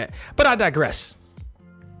tell you that. But I digress.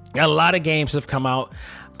 A lot of games have come out,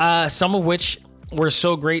 some of which were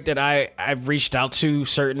so great that I've reached out to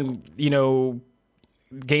certain,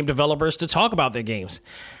 game developers to talk about their games.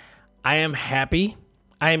 I am happy.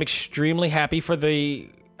 I am extremely happy for the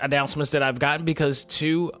announcements that I've gotten because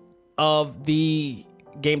two of the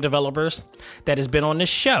game developers that has been on this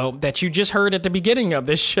show that you just heard at the beginning of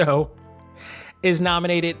this show is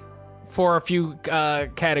nominated for a few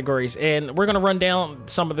categories. And we're going to run down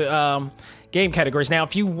some of the game categories. Now,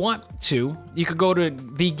 if you want to, you could go to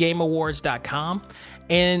thegameawards.com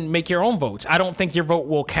and make your own votes. I don't think your vote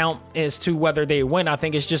will count as to whether they win. I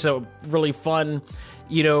think it's just a really fun,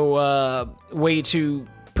 way to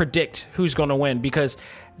predict who's going to win because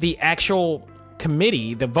the actual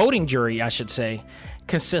committee, the voting jury, I should say,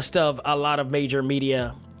 consists of a lot of major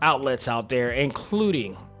media outlets out there,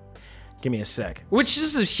 including, give me a sec, which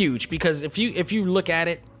this is huge because if you look at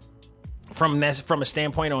it from a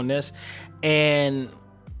standpoint on this, and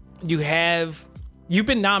you've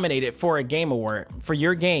been nominated for a game award for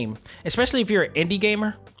your game, especially if you're an indie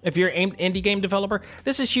gamer, if you're an indie game developer,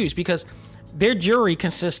 this is huge because their jury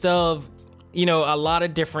consists of, a lot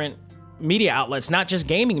of different media outlets, not just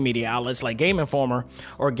gaming media outlets like Game Informer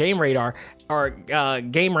or Game Radar or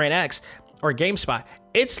Game Rant X or GameSpot.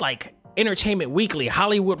 It's like Entertainment Weekly,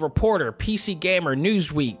 Hollywood Reporter, PC Gamer,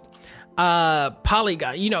 Newsweek,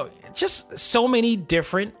 Polygon, just so many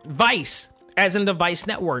different Vice, as in the Vice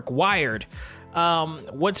Network, Wired,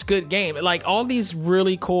 What's Good Game, like all these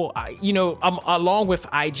really cool, along with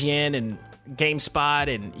IGN and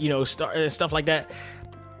GameSpot and, and stuff like that.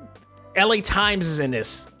 LA Times is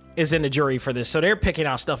in the jury for this, so they're picking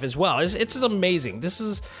out stuff as well. It's amazing. This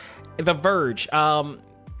is The Verge.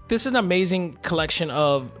 This is an amazing collection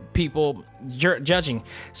of people judging.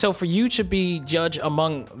 So for you to be judged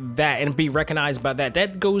among that and be recognized by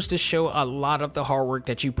that goes to show a lot of the hard work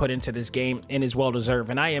that you put into this game and is well deserved.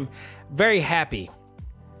 And I am very happy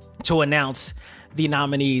to announce the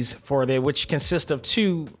nominees for which consist of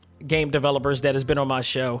 2 game developers that has been on my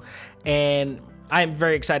show. And I'm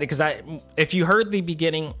very excited because if you heard the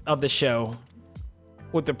beginning of the show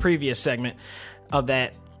with the previous segment of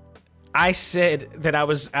that, I said that I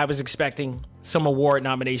was expecting some award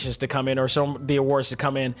nominations to come in, or the awards to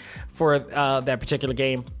come in for that particular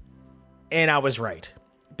game, and I was right,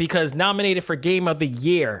 because nominated for Game of the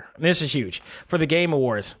Year, and this is huge, for the Game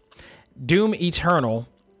Awards: Doom Eternal,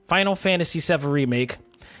 Final Fantasy VII Remake,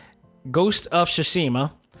 Ghost of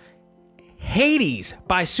Tsushima, Hades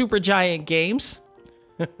by Supergiant Games,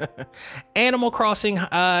 Animal Crossing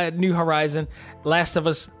New Horizon, Last of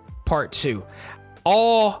Us Part 2.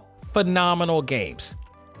 All phenomenal games.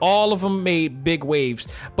 All of them made big waves.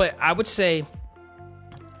 But I would say,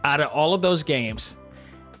 out of all of those games,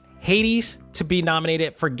 Hades to be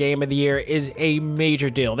nominated for Game of the Year is a major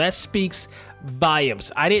deal. That speaks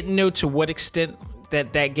volumes. I didn't know to what extent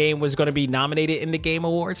that game was going to be nominated in the Game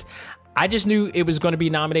Awards. I just knew it was going to be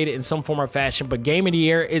nominated in some form or fashion. But Game of the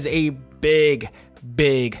Year is a big,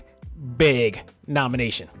 big, big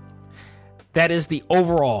nomination. That is the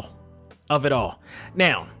overall of it all.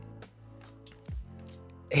 Now,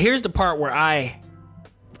 here's the part where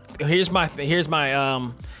here's my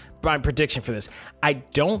prediction for this. I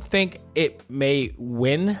don't think it may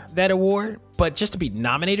win that award, but just to be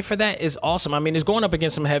nominated for that is awesome. I mean, it's going up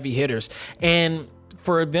against some heavy hitters, and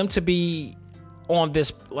for them to be on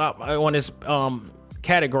this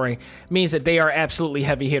category means that they are absolutely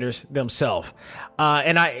heavy hitters themselves.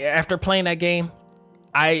 And after playing that game,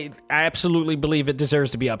 I absolutely believe it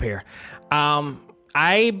deserves to be up here.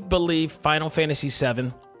 I believe Final Fantasy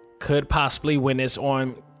VII could possibly win this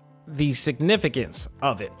on the significance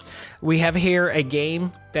of it. We have here a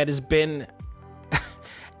game that has been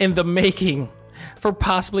in the making for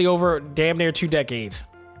possibly over damn near 2 decades.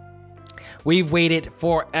 We've waited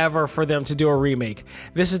forever for them to do a remake.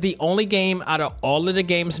 This is the only game out of all of the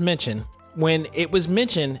games mentioned, when it was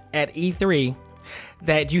mentioned at E3,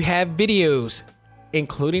 that you have videos,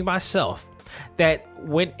 including myself, that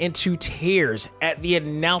went into tears at the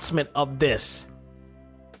announcement of this.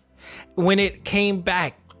 When it came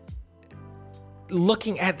back,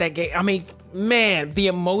 looking at that game, I mean, man, the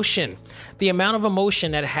emotion, the amount of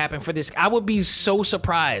emotion that happened for this, I would be so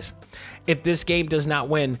surprised if this game does not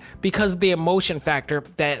win, because the emotion factor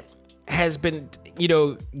that has been,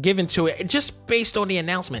 given to it just based on the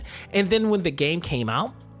announcement. And then when the game came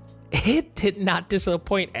out, it did not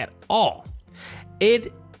disappoint at all.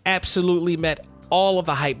 It absolutely met all of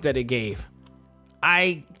the hype that it gave.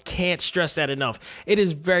 I can't stress that enough. It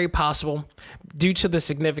is very possible, due to the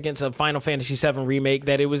significance of Final Fantasy VII Remake,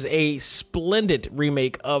 that it was a splendid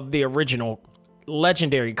remake of the original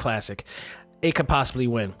legendary classic. It could possibly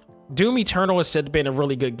win. Doom Eternal is said to be a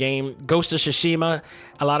really good game. Ghost of Tsushima,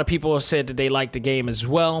 a lot of people have said that they like the game as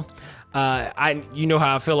well. You know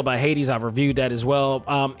how I feel about Hades. I've reviewed that as well.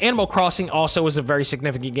 Animal Crossing also is a very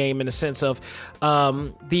significant game in the sense of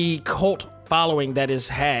the cult following that is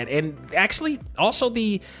had, and actually also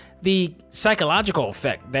the psychological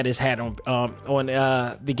effect that is had on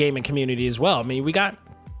the gaming community as well. I mean,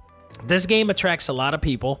 this game attracts a lot of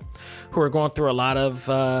people who are going through a lot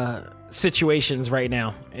of situations right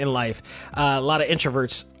now in life. A lot of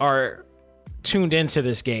introverts are tuned into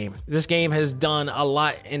this game. This game has done a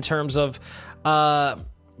lot in terms of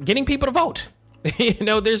getting people to vote.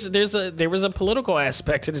 There was a political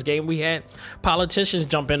aspect to this game. We had politicians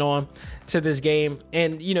jumping on to this game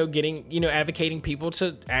and, getting, advocating people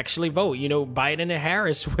to actually vote. Biden and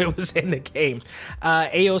Harris was in the game.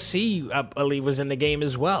 AOC, I believe, was in the game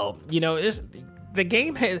as well. The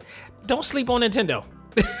game don't sleep on Nintendo.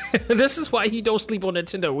 This is why you don't sleep on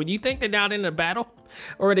Nintendo. When you think they're not in a battle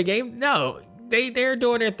or in a game, no, they're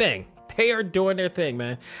doing their thing. They are doing their thing,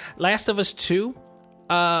 man. Last of Us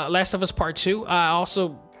Part 2, I also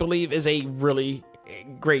believe is a really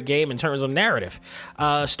great game in terms of narrative,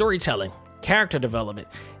 storytelling, character development.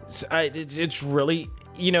 It's really,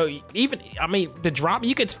 the drama,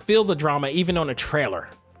 you could feel the drama even on a trailer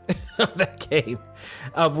of that game,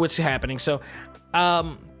 of what's happening. So,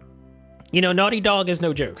 Naughty Dog is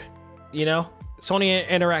no joke. Sony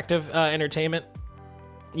Interactive Entertainment,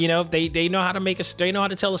 they know how to they know how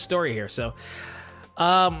to tell a story here. So,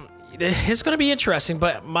 it's going to be interesting,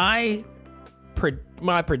 but my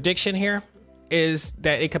prediction here is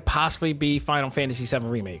that it could possibly be Final Fantasy VII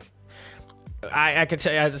Remake. I have to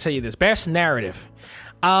tell you this. Best narrative.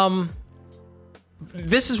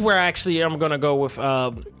 This is where actually I'm going to go with...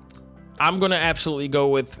 I'm going to absolutely go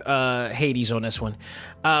with Hades on this one.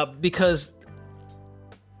 Because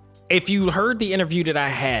if you heard the interview that I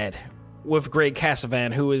had with Greg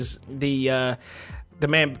Casavan, who is the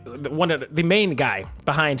main guy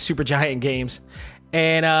behind Supergiant Games,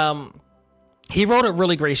 and he wrote a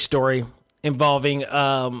really great story involving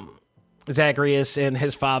Zagreus and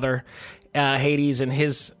his father, Hades, and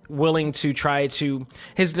his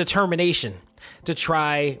determination to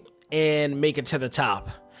try and make it to the top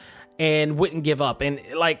and wouldn't give up. And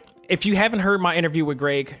like, if you haven't heard my interview with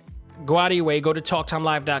Greg, go out of your way, go to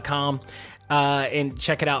talktimelive.com and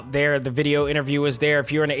check it out there. The video interview is there.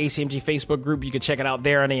 If you're in the ACMG Facebook group, you can check it out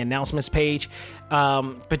there on the announcements page.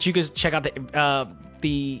 But you can check out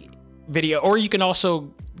the video, or you can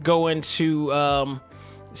also go into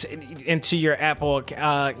your Apple,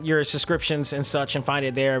 your subscriptions and such, and find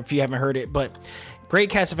it there if you haven't heard it. But Greg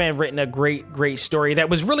Casavan written a great story that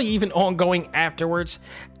was really even ongoing afterwards,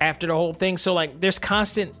 after the whole thing. So like, there's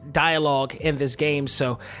constant dialogue in this game.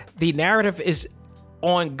 So the narrative is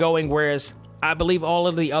ongoing, whereas I believe all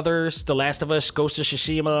of the others, The Last of Us, Ghost of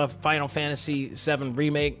Tsushima, Final Fantasy VII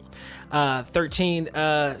Remake, 13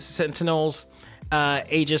 Sentinels,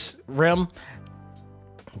 Aegis Rim,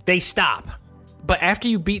 they stop. But after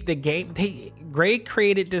you beat the game, Greg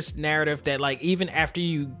created this narrative that, like, even after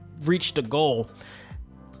you reach the goal,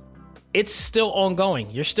 it's still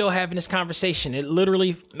ongoing. You're still having this conversation. It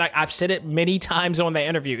literally, like I've said it many times on the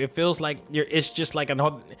interview, it feels like it's just like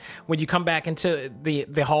when you come back into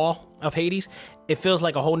the hall of Hades, it feels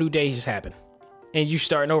like a whole new day just happened. And you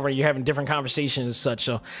starting over and you're having different conversations and such.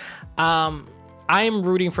 So I am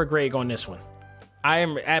rooting for Greg on this one. I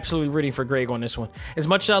am absolutely rooting for Greg on this one. As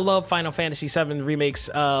much as I love Final Fantasy VII Remake's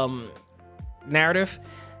narrative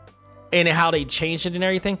and how they changed it and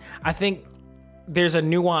everything, I think there's a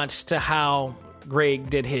nuance to how Greg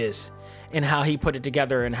did his and how he put it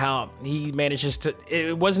together and how he manages to...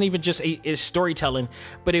 It wasn't even just a storytelling,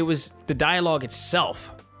 but it was the dialogue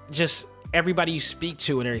itself. Just everybody you speak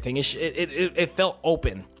to and everything. It felt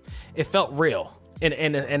open. It felt real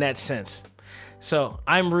in that sense. So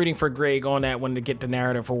I'm rooting for Greg on that one to get the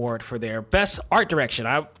narrative award for their best art direction.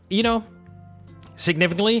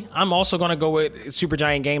 Significantly, I'm also going to go with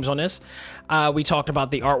Supergiant Games on this. We talked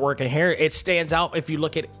about the artwork in here. It stands out if you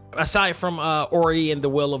look at, aside from Ori and the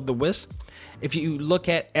Will of the Wisp, if you look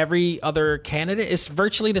at every other candidate, it's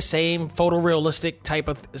virtually the same photorealistic type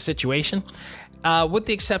of situation, with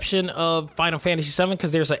the exception of Final Fantasy VII,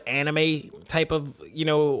 because there's an anime type of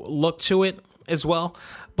look to it as well.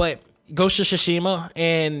 But Ghost of Tsushima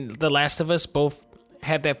and The Last of Us both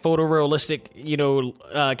have that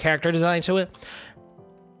photorealistic, character design to it.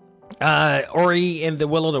 Ori and the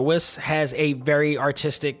Will of the Wisp has a very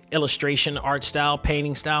artistic illustration, art style,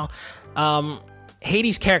 painting style.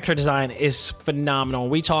 Hades' character design is phenomenal.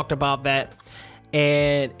 We talked about that,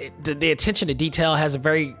 and the attention to detail has a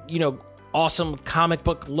very, awesome comic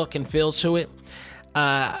book look and feel to it.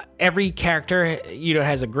 Every character,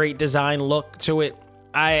 has a great design look to it.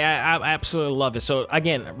 I absolutely love it. So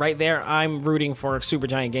again, right there, I'm rooting for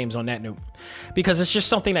Supergiant Games on that note, because it's just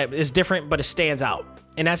something that is different, but it stands out.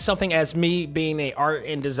 And that's something, as me being an art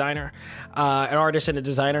and designer, an artist and a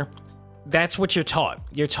designer, that's what you're taught.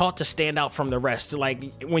 You're taught to stand out from the rest.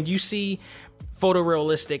 Like when you see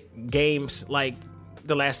photorealistic games like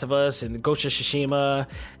The Last of Us and Ghost of Tsushima,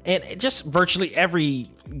 and just virtually every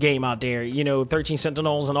game out there, 13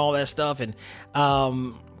 Sentinels and all that stuff, and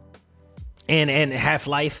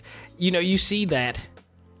Half-Life, you see that,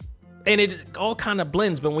 and it all kind of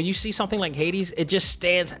blends. But when you see something like Hades, it just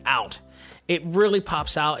stands out. It really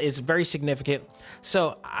pops out. It's very significant.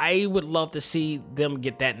 So I would love to see them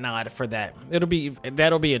get that nod for that. That'll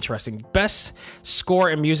be interesting. Best score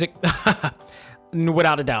and music,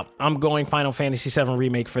 without a doubt, I'm going Final Fantasy VII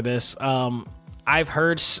Remake for this. I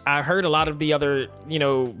heard a lot of the other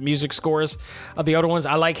music scores of the other ones.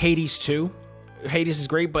 I like Hades too. Hades is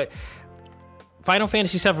great, but Final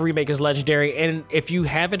Fantasy VII Remake is legendary. And if you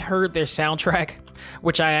haven't heard their soundtrack,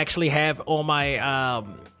 which I actually have on my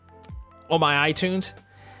iTunes,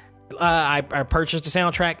 I purchased the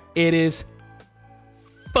soundtrack. It is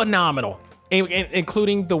phenomenal,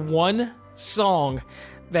 including the one song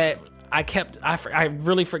that I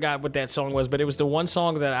really forgot what that song was, but it was the one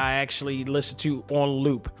song that I actually listened to on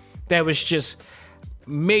loop. That was just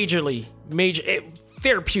major,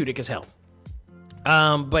 therapeutic as hell.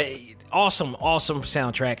 But awesome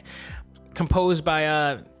soundtrack, composed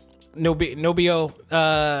by Nobuo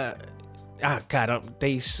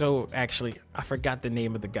they so actually, I forgot the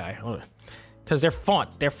name of the guy. Because their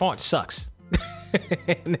font sucks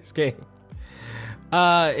in this game.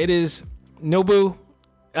 It is Nobu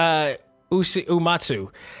Umatsu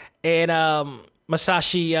and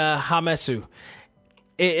Masashi Hamesu.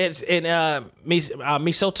 It's in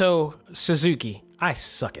Misoto Suzuki. I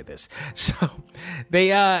suck at this. So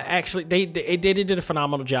they actually they did a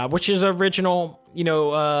phenomenal job, which is original,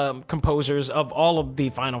 composers of all of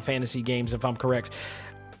the Final Fantasy games, if I'm correct.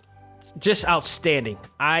 Just outstanding.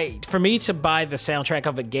 For me to buy the soundtrack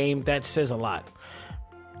of a game, that says a lot.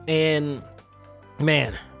 And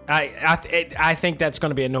man, I think that's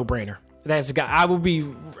going to be a no-brainer. I would be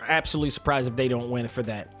absolutely surprised if they don't win for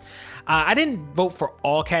that. I didn't vote for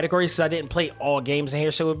all categories because I didn't play all games in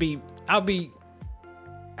here, so it would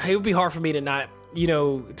be hard for me to not,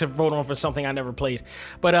 to vote on for something I never played.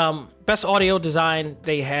 But best audio design,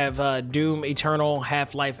 they have Doom Eternal,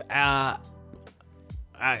 Half-Life. I'll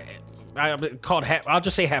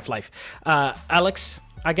just say Half-Life. Alex,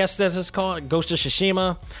 I guess this is called Ghost of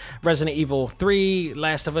Tsushima, Resident Evil 3,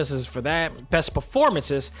 Last of Us is for that. Best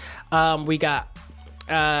performances, we got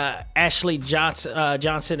Ashley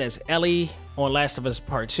Johnson as Ellie on Last of Us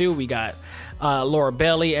Part 2. We got Laura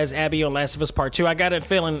Bailey as Abby on Last of Us Part 2. I got a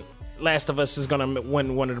feeling Last of Us is going to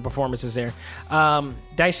win one of the performances there.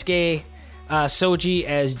 Daisuke Soji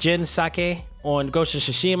as Jin Sake on Ghost of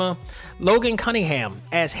Tsushima. Logan Cunningham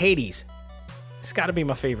as Hades. It's got to be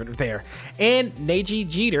my favorite there. And Neji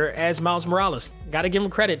Jeter as Miles Morales. Got to give him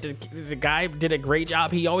credit. The guy did a great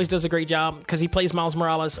job. He always does a great job because he plays Miles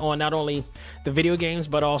Morales on not only the video games,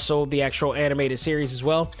 but also the actual animated series as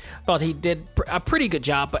well. Thought he did a pretty good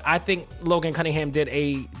job, but I think Logan Cunningham did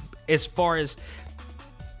as far as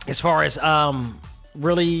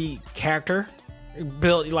really character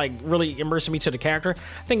build, like really immersing me to the character.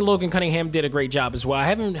 I think Logan Cunningham did a great job as well. I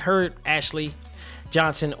haven't heard Ashley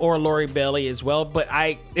Johnson or Lori Bailey as well, but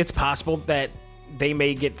it's possible that they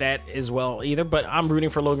may get that as well either, but I'm rooting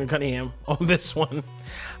for Logan Cunningham on this one.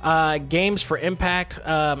 Games for Impact,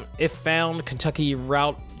 If Found, Kentucky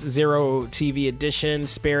Route Zero TV Edition,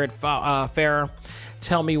 Spirit Fair,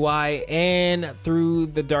 Tell Me Why, and Through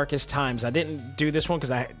the Darkest Times. I didn't do this one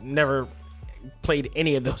because I never played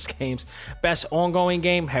any of those games. Best ongoing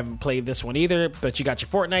game, haven't played this one either, but you got your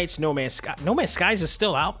Fortnites. No Man's Skies is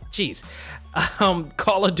still out. Jeez.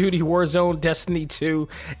 Call of Duty Warzone, Destiny 2,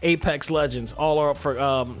 Apex Legends, all are up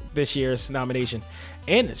for this year's nomination.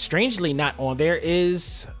 And strangely not on there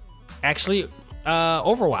is actually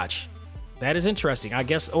Overwatch. That is interesting. I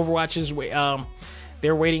guess Overwatch is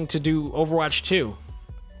they're waiting to do Overwatch 2.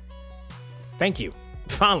 Thank you.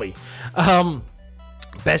 Finally.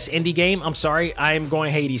 Best indie game, I'm sorry, I'm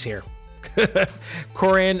going Hades here.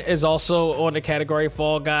 Corin is also on the category.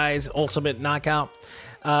 Fall Guys, Ultimate Knockout,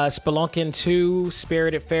 Spelunkin 2,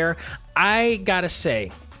 Spirited Fair. I gotta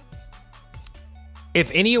say,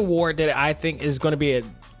 if any award that I think is going to be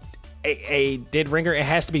a dead ringer, it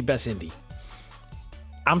has to be Best Indie.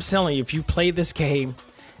 I'm telling you, if you play this game,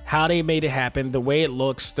 how they made it happen, the way it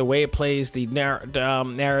looks, the way it plays, the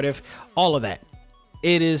narrative, all of that,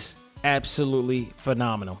 it is absolutely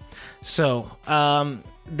phenomenal. So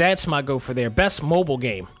that's my go for there. Best mobile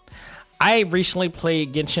game. I recently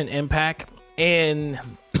played Genshin Impact, and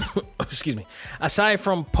excuse me, aside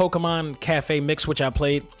from Pokemon Cafe Mix, which I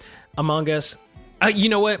played, Among Us, you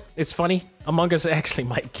know what? It's funny. Among Us actually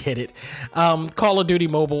might get it. Call of Duty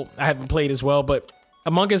Mobile, I haven't played as well, but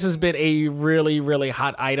Among Us has been a really, really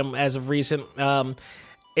hot item as of recent.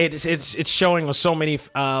 It's showing on so many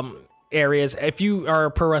areas. If you are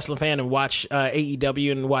a pro wrestling fan and watch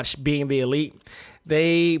AEW and watch Being the Elite,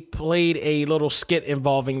 they played a little skit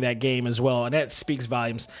involving that game as well, and that speaks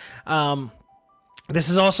volumes. This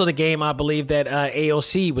is also the game I believe that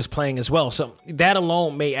AOC was playing as well, so that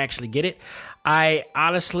alone may actually get it. I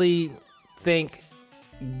honestly think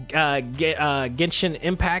Genshin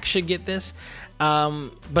Impact should get this,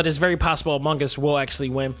 but it's very possible Among Us will actually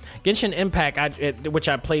win. Genshin Impact, which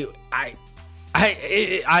I played,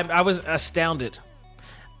 I was astounded.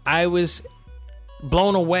 I was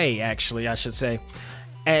blown away, actually, I should say,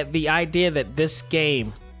 at the idea that this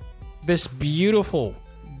game, this beautiful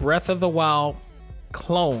Breath of the Wild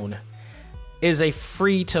clone, is a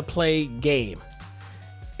free-to-play game.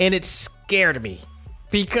 And it scared me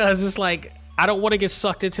because it's like, I don't want to get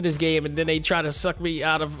sucked into this game and then they try to suck me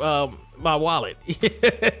out of my wallet.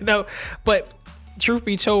 No, but truth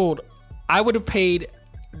be told, I would have paid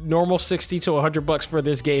normal $60 to $100 for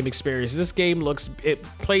this game experience. This game it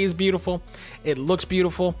plays beautiful. It looks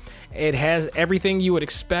beautiful. It has everything you would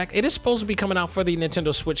expect. It is supposed to be coming out for the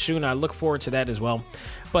Nintendo Switch soon. I look forward to that as well.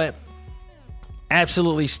 But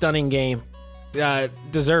absolutely stunning game.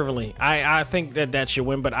 deservedly. I think that should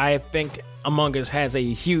win, but I think Among Us has a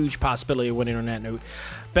huge possibility of winning on that note.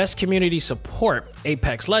 Best community support: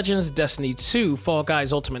 Apex Legends, Destiny 2, Fall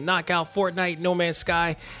Guys Ultimate Knockout, Fortnite, No Man's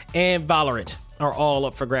Sky, and Valorant are all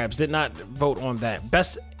up for grabs. Did not vote on that.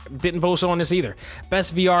 Didn't vote on this either.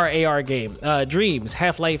 Best VR AR game: Dreams,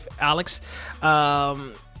 Half-Life Alyx,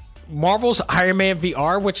 Marvel's Iron Man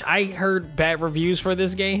VR, which I heard bad reviews for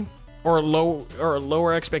this game, or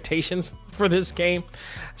lower expectations for this game,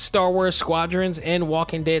 Star Wars Squadrons, and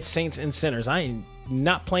Walking Dead Saints and Sinners. I ain't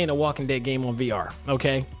not playing a Walking Dead game on VR,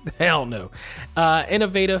 okay? Hell no.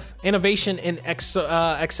 Innovation in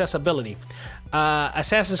accessibility: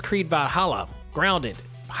 Assassin's Creed Valhalla, Grounded,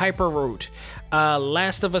 Hyperroot,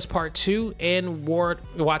 Last of Us Part 2, and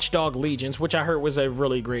Watchdog Legions, which I heard was a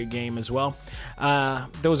really great game as well.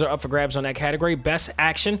 Those are up for grabs on that category. Best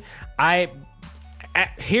action: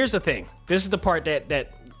 here's the thing. This is the part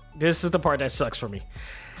that sucks for me.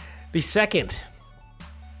 The second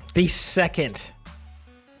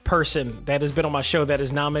person that has been on my show that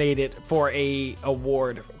is nominated for a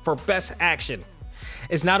award for best action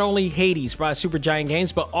is not only Hades by Supergiant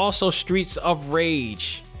Games, but also Streets of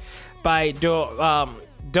Rage by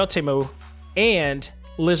Dotemu and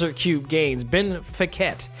Lizard Cube Games. Ben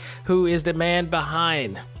Fiquet, who is the man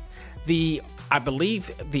behind I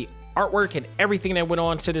believe the artwork and everything that went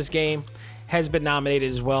on to this game, has been nominated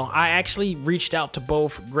as well. I actually reached out to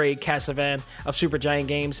both Greg Casavan of Supergiant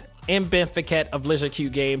Games and Ben Fiquet of Lizard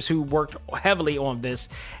Cube Games, who worked heavily on this,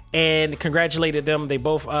 and congratulated them. They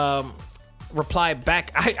both replied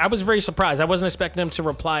back. I was very surprised. I wasn't expecting them to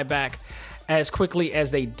reply back as quickly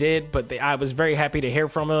as they did, but I was very happy to hear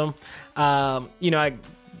from them. I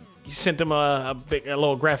sent them a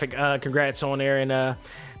little graphic congrats on there, and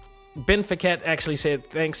Ben Fiquet actually said,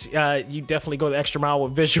 thanks, you definitely go the extra mile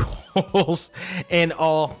with visuals and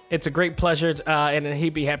all. It's a great pleasure, and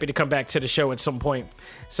he'd be happy to come back to the show at some point.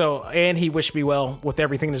 So, and he wished me well with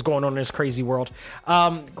everything that's going on in this crazy world.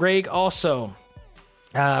 Greg also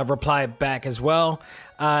replied back as well.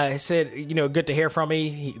 He said, good to hear from me.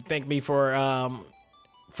 He thanked me for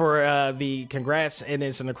the congrats, and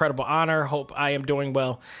it's an incredible honor. Hope I am doing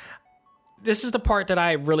well. This is the part that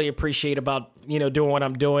I really appreciate about, doing what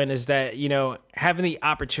I'm doing, is that, having the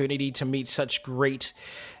opportunity to meet such great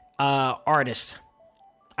artists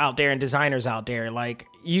out there and designers out there. Like,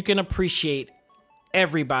 you can appreciate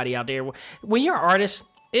everybody out there. When you're an artist,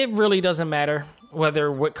 it really doesn't matter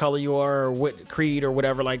what color you are or what creed or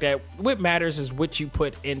whatever like that. What matters is what you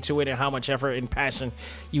put into it and how much effort and passion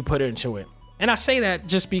you put into it. And I say that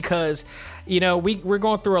just because, we're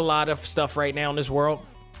going through a lot of stuff right now in this world,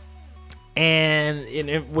 and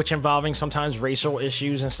which involving sometimes racial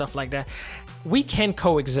issues and stuff like that. We can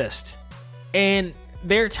coexist, and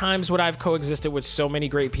there are times when I've coexisted with so many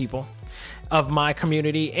great people of my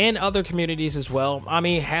community and other communities as well. I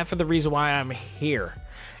mean, half of the reason why I'm here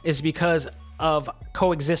is because of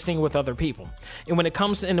coexisting with other people. And when it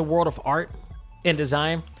comes in the world of art and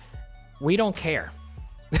design, we don't care.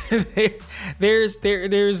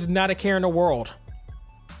 There's not a care in the world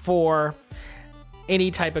for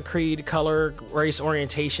any type of creed, color, race,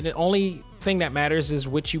 orientation. The only thing that matters is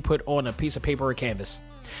what you put on a piece of paper or canvas,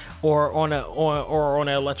 or on an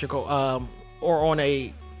electrical, or on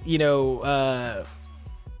a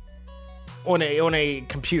on a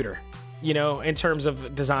computer. In terms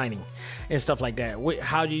of designing and stuff like that.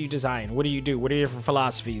 How do you design? What do you do? What are your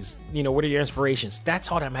philosophies? What are your inspirations?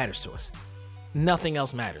 That's all that matters to us. Nothing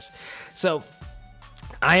else matters. So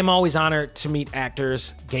I am always honored to meet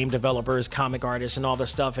actors, game developers, comic artists, and all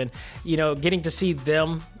this stuff. And, getting to see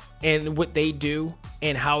them and what they do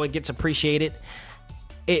and how it gets appreciated,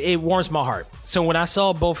 it warms my heart. So when I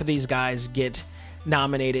saw both of these guys get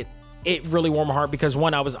nominated, it really warmed my heart because,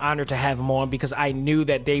 one, I was honored to have them on because I knew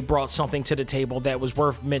that they brought something to the table that was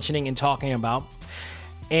worth mentioning and talking about.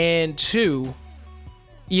 And two,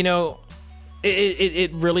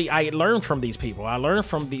 it really, I learned from these people. I learned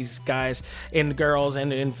from these guys and girls and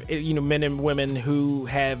men and women who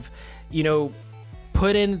have,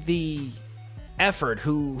 put in the effort,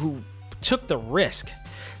 who took the risk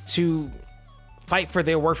to fight for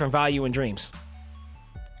their worth and value and dreams.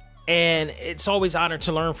 And it's always an honor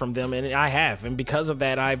to learn from them, and I have. And because of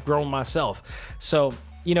that, I've grown myself. So,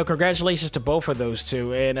 congratulations to both of those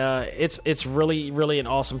two. And it's really, really an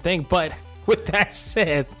awesome thing. But with that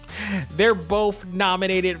said, they're both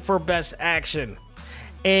nominated for Best Action.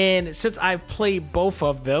 And since I've played both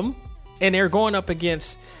of them, and they're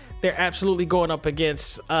absolutely going up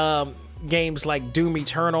against games like Doom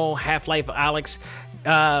Eternal, Half-Life Alyx,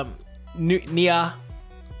 Nia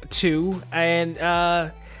 2,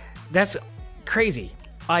 and that's crazy.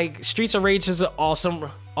 Like, Streets of Rage is an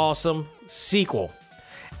awesome sequel.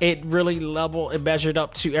 It really leveled and measured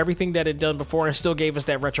up to everything that it done before and still gave us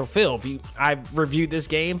that retro feel. I've reviewed this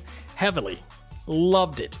game heavily.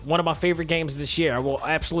 Loved it. One of my favorite games this year. I will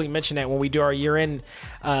absolutely mention that when we do our year-end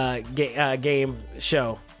game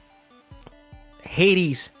show.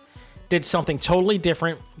 Hades did something totally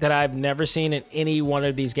different that I've never seen in any one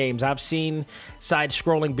of these games. I've seen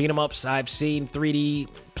side-scrolling beat-em-ups. I've seen 3D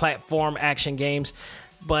platform action games.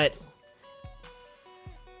 But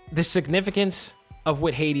the significance of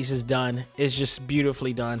what Hades has done is just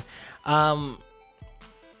beautifully done. I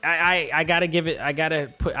gotta give it.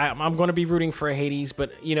 I'm going to be rooting for Hades,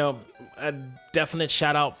 but a definite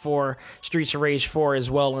shout out for Streets of Rage 4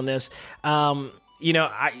 as well in this. All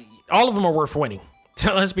of them are worth winning.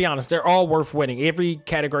 So let's be honest, they're all worth winning. Every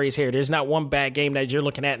category is here. There's not one bad game that you're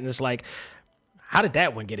looking at and it's like, how did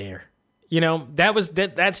that one get here?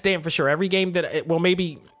 That's damn for sure. Every game that,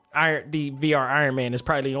 maybe the VR Iron Man is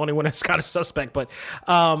probably the only one that's got a suspect, but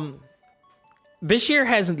this year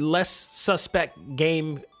has less suspect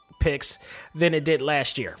game picks than it did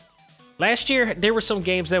last year. Last year, there were some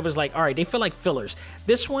games that was like, all right, they feel like fillers.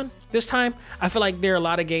 This time, I feel like there are a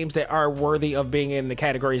lot of games that are worthy of being in the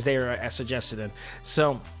categories they are suggested in.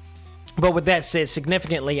 So, but with that said,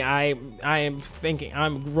 significantly, I am thinking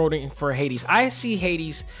I'm voting for Hades. I see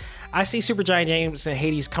Supergiant Games and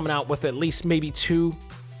Hades coming out with at least maybe 2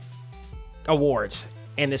 awards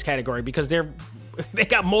in this category because they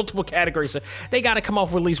got multiple categories, so they got to come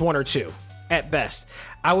off with at least 1 or 2 at best.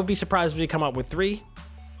 I would be surprised if they come up with 3,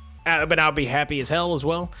 but I'll be happy as hell as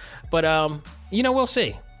well. But we'll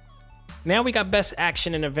see. Now we got best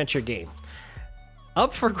action and adventure game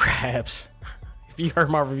up for grabs. If you heard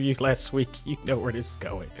my review last week, you know where this is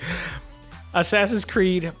going. Assassin's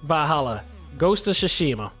Creed Valhalla, Ghost of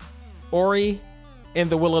Tsushima, Ori and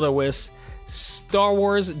the Will of the Wisp, Star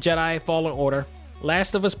Wars Jedi Fallen Order,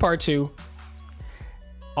 Last of Us Part 2,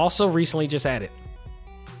 also recently just added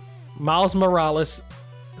Miles Morales,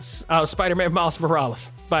 Spider-Man Miles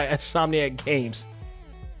Morales by Insomniac Games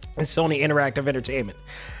and Sony Interactive Entertainment.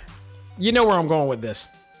 You know where I'm going with this.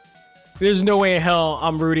 There's no way in hell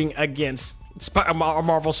I'm rooting against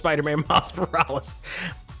Marvel Spider-Man Miles Morales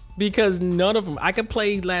because none of them. I could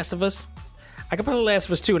play Last of Us. I could play Last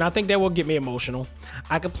of Us 2, and I think that will get me emotional.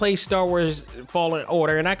 I could play Star Wars Fallen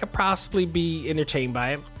Order, and I could possibly be entertained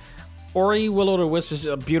by it. Ori Will of the Wisp is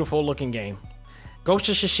a beautiful looking game. Ghost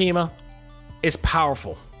of Tsushima is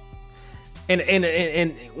powerful. And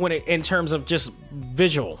in terms of just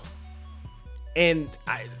visual. And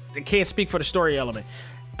I can't speak for the story element.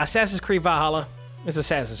 Assassin's Creed Valhalla is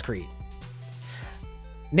Assassin's Creed.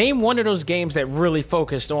 Name one of those games that really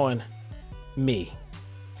focused on me.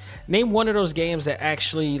 Name one of those games that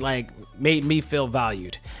actually made me feel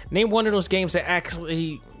valued. Name one of those games that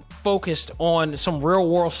actually focused on some real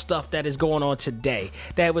world stuff that is going on today,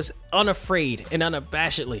 that was unafraid and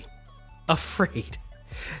unabashedly afraid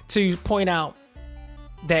to point out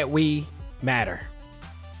that we matter.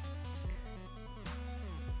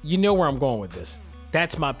 You know where I'm going with this.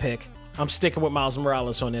 That's my pick. I'm sticking with Miles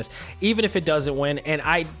Morales on this, even if it doesn't win.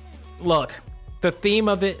 And the theme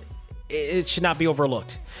of it should not be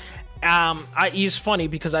overlooked. It's funny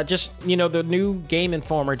because I just, the new Game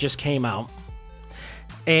Informer just came out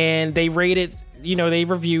and they rated, they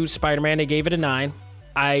reviewed Spider-Man. They gave it a 9.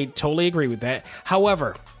 I totally agree with that.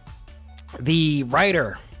 However, the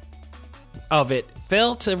writer of it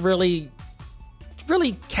failed to really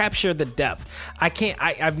capture the depth.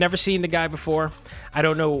 I've never seen the guy before. I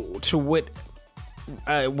don't know to what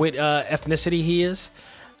ethnicity he is,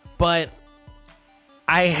 but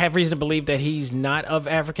I have reason to believe that he's not of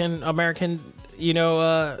African American,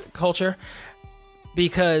 culture,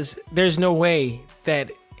 because there's no way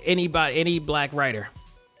that any black writer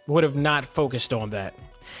would have not focused on that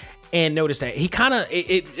and noticed that. He kind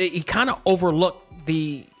of overlooked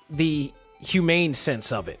the humane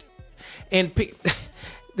sense of it. And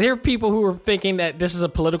there are people who are thinking that this is a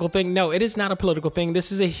political thing. No, it is not a political thing.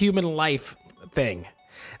 This is a human life thing.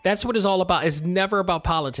 That's what it's all about. It's never about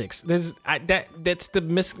politics. That's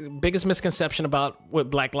the biggest misconception about what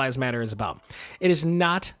Black Lives Matter is about. It is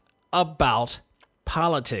not about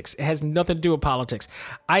politics. It has nothing to do with politics.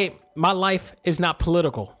 My life is not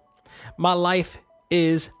political. My life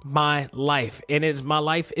is my life, and my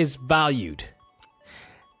life is valued.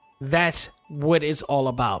 That's what it's all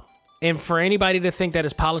about. And for anybody to think that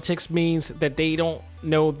it's politics means that they don't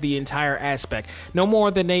know the entire aspect. No more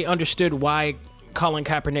than they understood why Colin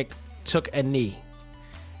Kaepernick took a knee.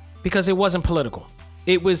 Because it wasn't political.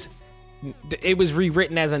 It was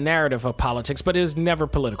rewritten as a narrative of politics, but it was never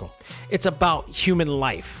political. It's about human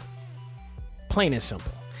life. plain and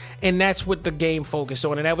simple. And that's what the game focused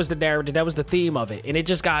on, and that was the narrative, that was the theme of it. And it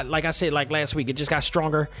just got, like I said, like last week, it just got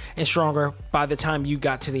stronger and stronger by the time you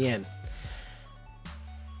got to the end.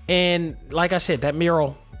 And like I said, that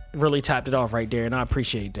mural really topped it off right there, and I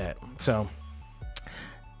appreciate that. So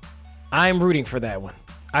I'm rooting for that one.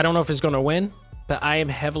 I don't know if it's going to win, but I am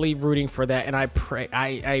heavily rooting for that, and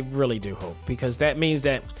I really do hope, because that means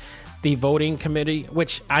that the voting committee,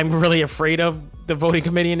 which I'm really afraid of the voting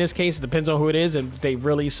committee in this case, it depends on who it is, and if they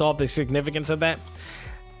really saw the significance of that.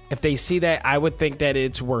 If they see that, I would think that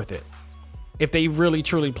it's worth it. If they really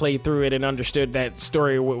truly played through it and understood that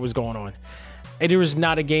story of what was going on. And there was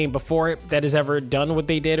not a game before it that has ever done what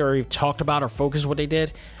they did, or talked about or focused what they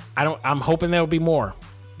did. I'm hoping there'll be more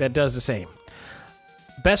that does the same.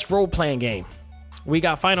 Best role-playing game. We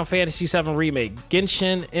got Final Fantasy VII Remake,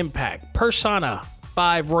 Genshin Impact, Persona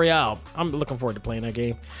 5 Royale. I'm looking forward to playing that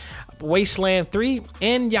game. Wasteland 3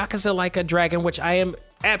 and Yakuza Like a Dragon, which I am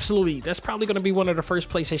absolutely, that's probably going to be one of the first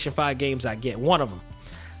PlayStation 5 games I get. One of them.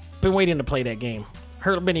 Been waiting to play that game.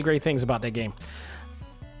 Heard many great things about that game.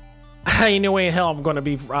 Ain't no way in hell I'm going to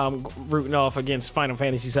be rooting off against Final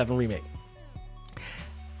Fantasy VII Remake.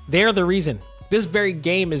 They're the reason. This very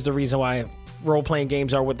game is the reason why role-playing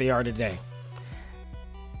games are what they are today.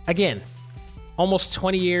 Again, almost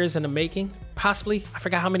 20 years in the making. Possibly. I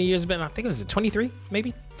forgot how many years it's been. I think it was 23,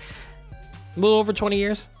 maybe. A little over 20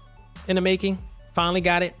 years in the making. Finally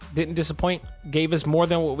got it. Didn't disappoint. Gave us more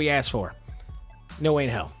than what we asked for. No way in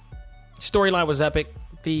hell. Storyline was epic.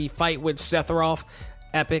 The fight with Sephiroth,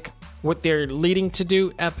 epic. What they're leading to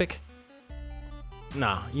do, epic.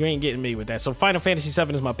 Nah, you ain't getting me with that. So Final Fantasy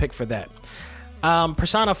VII is my pick for that.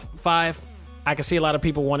 Persona 5, I can see a lot of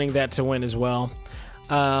people wanting that to win as well.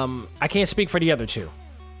 I can't speak for the other two.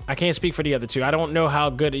 I don't know how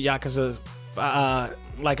good Yakuza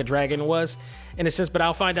Like a Dragon was in a sense, but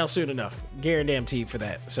I'll find out soon enough. Guaranteed for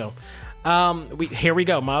that. So here we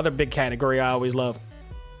go. My other big category I always love.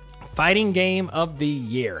 Fighting Game of the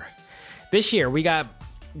Year. This year we got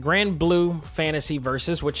Grand Blue Fantasy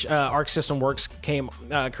Versus, which Arc System Works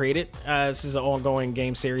created. This is an ongoing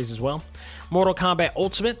game series as well. Mortal Kombat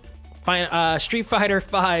Ultimate. Street Fighter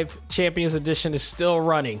V Champions Edition is still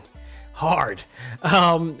running hard.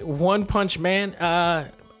 One Punch Man,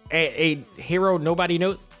 a hero nobody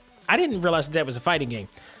knows. I didn't realize that was a fighting game.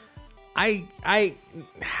 I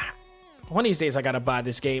one of these days I gotta buy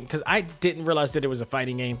this game because I didn't realize that it was a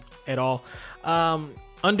fighting game at all.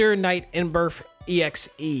 Under Night in Birth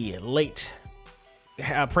EXE late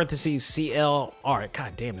parentheses CLR.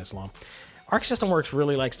 God damn, that's long. Arc System Works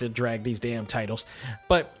really likes to drag these damn titles.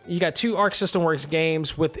 But you got two Arc System Works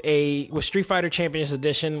games with Street Fighter Champions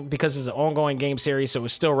Edition because it's an ongoing game series, so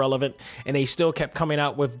it's still relevant. And they still kept coming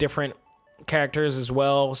out with different characters as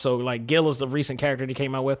well. So like Gil is the recent character they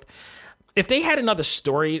came out with. If they had another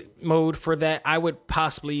story mode for that, I would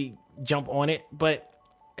possibly jump on it. But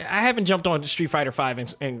I haven't jumped on Street Fighter V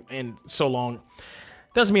in so long.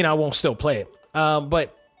 Doesn't mean I won't still play it.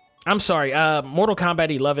 But I'm sorry. Mortal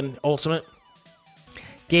Kombat 11 Ultimate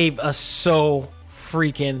gave us so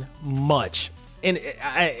freaking much. And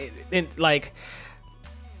like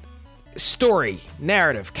story,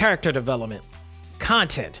 narrative, character development,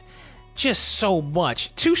 content, just so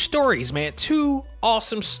much. 2 stories, man. 2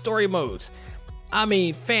 awesome story modes. I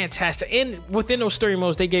mean, fantastic. And within those story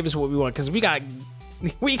modes, they gave us what we want because we got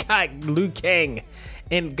Liu Kang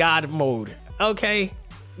in God mode. Okay.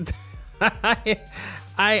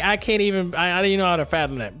 I can't even, I don't even know how to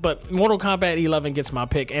fathom that. But Mortal Kombat 11 gets my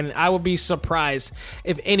pick, and I would be surprised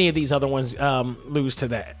if any of these other ones lose to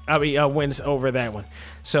that. Wins over that one.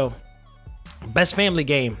 So, best family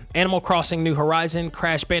game: Animal Crossing New Horizon,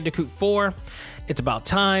 Crash Bandicoot 4, It's About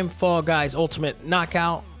Time, Fall Guys Ultimate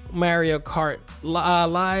Knockout, Mario Kart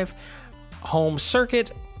Live, Home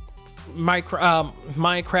Circuit,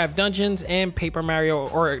 Minecraft Dungeons, and Paper Mario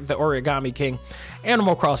or the Origami King.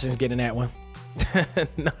 Animal Crossing's getting that one.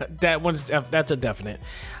 That's a definite.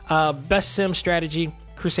 Best Sim Strategy: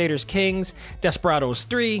 Crusaders Kings, Desperados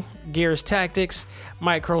 3, Gears Tactics,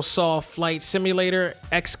 Microsoft Flight Simulator,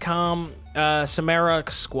 XCOM, Samara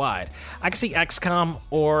Squad. I can see XCOM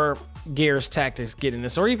or Gears Tactics getting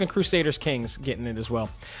this, or even Crusaders Kings getting it as well.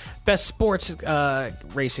 Best Sports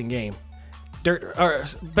Racing Game.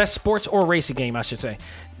 Best sports or racing game, I should say.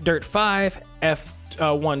 Dirt 5,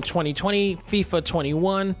 F1 2020, FIFA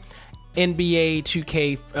 21, NBA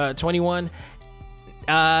 2K 21,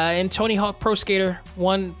 and Tony Hawk Pro Skater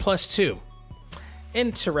 1+2.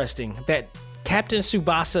 Interesting that Captain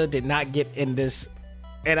Tsubasa did not get in this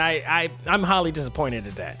And I'm highly disappointed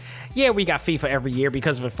at that. Yeah, we got FIFA every year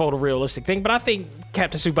because of a photorealistic thing, but I think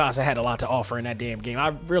Captain Tsubasa had a lot to offer in that damn game.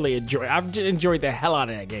 I've enjoyed the hell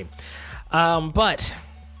out of that game. But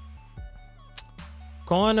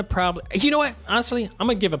going to probably, you know what? Honestly, I'm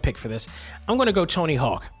gonna give a pick for this. I'm gonna go Tony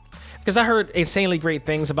Hawk because I heard insanely great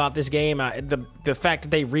things about this game. The fact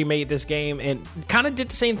that they remade this game and kind of did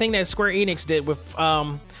the same thing that Square Enix did with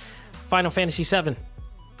Final Fantasy VII.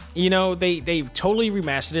 You know, they totally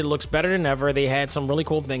remastered it. It looks better than ever. They had some really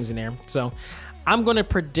cool things in there. So I'm going to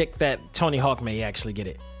predict that Tony Hawk may actually get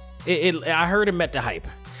it. I heard it met the hype.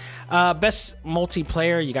 Best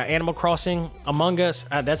multiplayer, you got Animal Crossing, Among Us.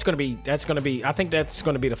 That's going to be, I think that's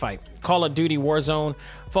going to be the fight. Call of Duty Warzone,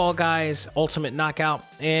 Fall Guys, Ultimate Knockout,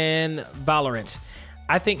 and Valorant.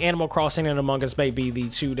 I think Animal Crossing and Among Us may be the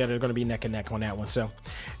two that are going to be neck and neck on that one. So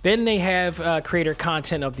then they have Creator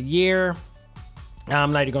Content of the Year.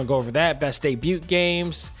 I'm not even going to go over that. Best debut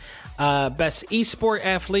games, best esport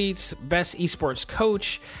athletes, best esports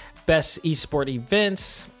coach, best esport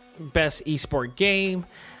events, best esport game,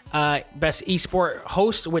 best esport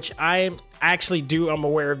host, which I'm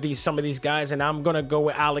aware of some of these guys, and I'm going to go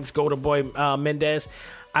with Alex Goldenboy Mendez.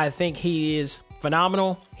 I think he is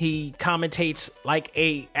phenomenal. He commentates like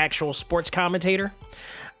a actual sports commentator.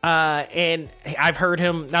 And I've heard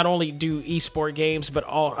him not only do esport games, but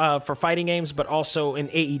all for fighting games, but also in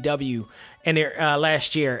AEW and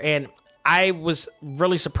last year. And I was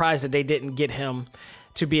really surprised that they didn't get him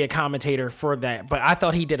to be a commentator for that. But I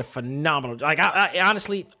thought he did a phenomenal. Like I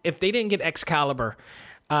honestly, if they didn't get Excalibur,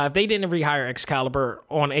 if they didn't rehire Excalibur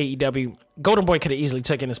on AEW, Golden Boy could have easily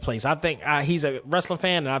taken his place. I think he's a wrestling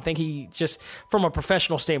fan, and I think he just, from a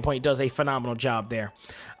professional standpoint, does a phenomenal job there.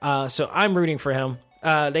 So I'm rooting for him.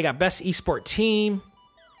 They got best esport team,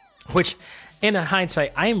 which in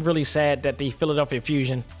hindsight, I am really sad that the Philadelphia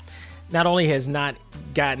Fusion not only has not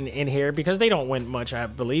gotten in here because they don't win much, I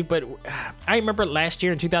believe, but I remember last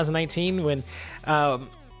year in 2019 when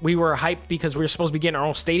we were hyped because we were supposed to be getting our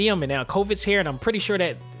own stadium, and now COVID's here, and I'm pretty sure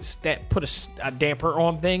that put a damper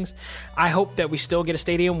on things. I hope that we still get a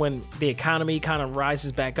stadium when the economy kind of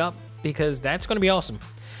rises back up, because that's going to be awesome.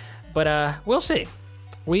 But we'll see.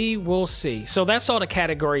 We will see. So that's all the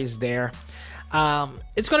categories there.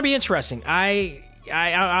 It's going to be interesting. I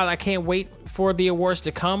can't wait for the awards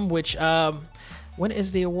to come, which when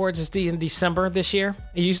is the awards? It's in December this year.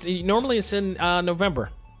 Normally it's in November.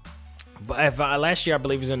 But last year I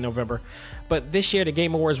believe it was in November. But this year the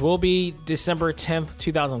Game Awards will be December 10th,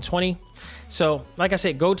 2020. So, like I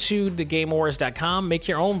said, go to thegameawards.com, make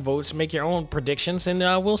your own votes, make your own predictions, and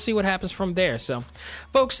we'll see what happens from there. So,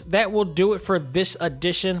 folks, that will do it for this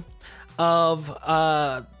edition of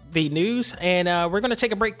the news. And we're going to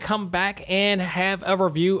take a break, come back, and have a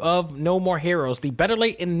review of No More Heroes, the Better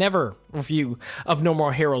Late and Never review of No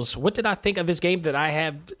More Heroes. What did I think of this game that I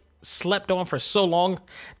have slept on for so long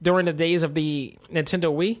during the days of the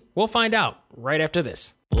Nintendo Wii? We'll find out right after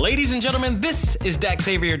this. Ladies and gentlemen, this is Dak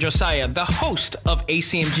Xavier Josiah, the host of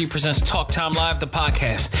ACMG Presents Talk Time Live, the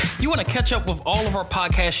podcast. You want to catch up with all of our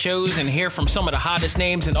podcast shows and hear from some of the hottest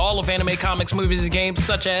names in all of anime, comics, movies, and games,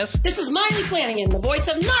 such as... This is Miley Flanagan, the voice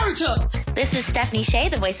of Naruto. This is Stephanie Shea,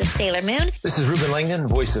 the voice of Sailor Moon. This is Ruben Langdon,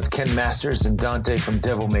 voice of Ken Masters and Dante from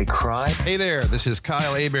Devil May Cry. Hey there, this is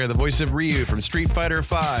Kyle Hebert, the voice of Ryu from Street Fighter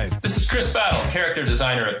V. This is Chris Battle, character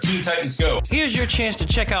designer of Teen Titans Go. Here's your chance to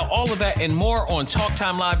check out all of that and more on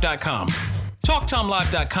TalkTimeLive.com.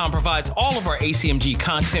 TalkTimeLive.com provides all of our ACMG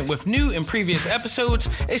content with new and previous episodes,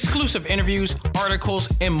 exclusive interviews,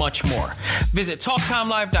 articles, and much more. Visit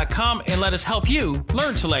TalkTimeLive.com and let us help you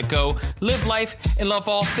learn to let go, live life, and love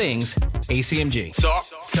all things ACMG. Talk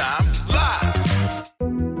Time Live.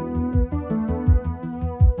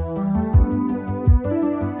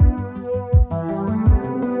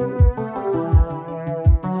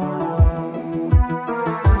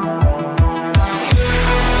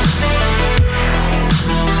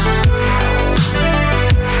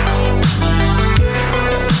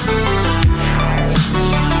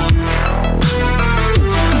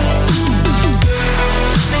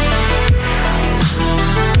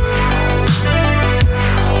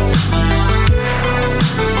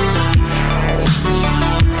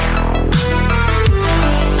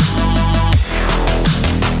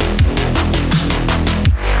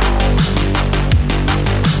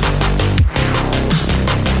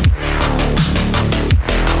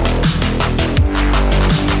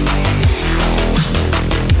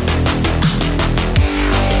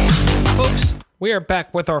 We are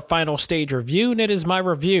back with our final stage review, and it is my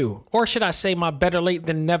review, or should I say my better late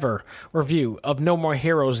than never review of No More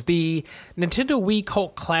Heroes, the Nintendo Wii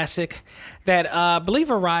cult classic that I believe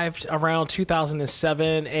arrived around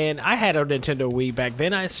 2007, and I had a Nintendo Wii back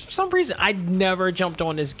then. For some reason, I never jumped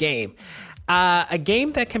on this game. A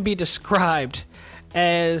game that can be described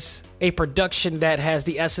as a production that has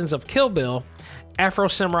the essence of Kill Bill, Afro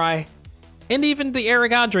Samurai, and even the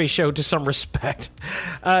Eric Andre show to some respect,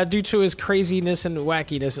 due to his craziness and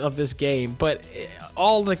wackiness of this game. But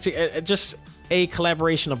just a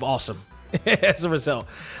collaboration of awesome as a result.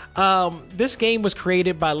 This game was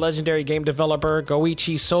created by legendary game developer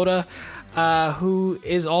Goichi Soda, who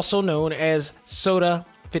is also known as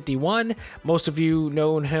Soda51. Most of you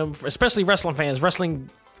know him, especially wrestling fans, wrestling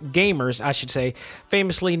gamers, I should say,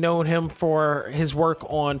 famously known him for his work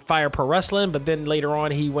on Fire Pro Wrestling, but then later on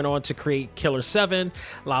he went on to create Killer 7,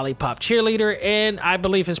 Lollipop Cheerleader, and I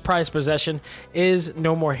believe his prized possession is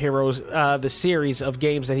No More Heroes, the series of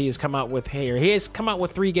games that he has come out with here. He has come out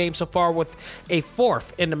with 3 games so far, with a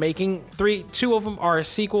 4th in the making. 2 of them are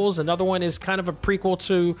sequels. Another one is kind of a prequel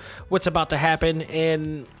to what's about to happen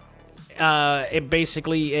in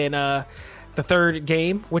the 3rd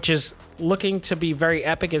game, which is looking to be very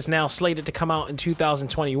epic, is now slated to come out in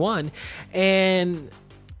 2021. And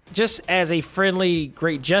just as a friendly,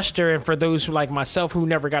 great gesture, and for those who like myself who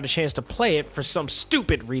never got a chance to play it for some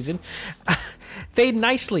stupid reason, they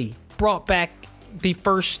nicely brought back the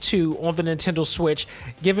first 2 on the Nintendo Switch,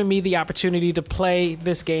 giving me the opportunity to play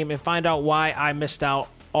this game and find out why I missed out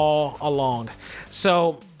all along.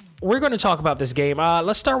 So we're going to talk about this game.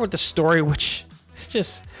 Let's start with the story, which is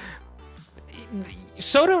just...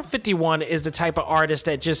 Soda51 is the type of artist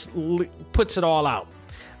that just puts it all out,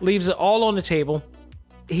 leaves it all on the table.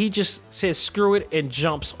 He just says screw it and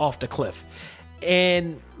jumps off the cliff,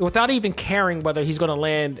 and without even caring whether he's going to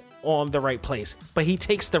land on the right place. But he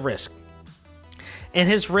takes the risk, and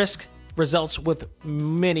his risk results with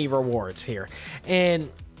many rewards here, and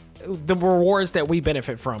the rewards that we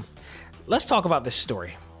benefit from. Let's talk about this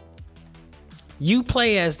story. You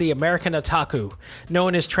play as the American otaku,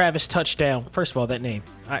 known as Travis Touchdown. First of all, that name,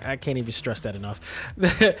 I can't even stress that enough.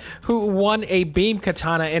 Who won a beam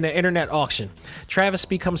katana in an internet auction. Travis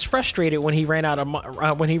becomes frustrated when he runs out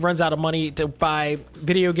of money to buy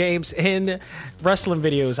video games and wrestling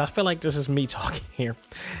videos. I feel like this is me talking here.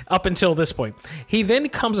 Up until this point, he then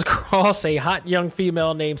comes across a hot young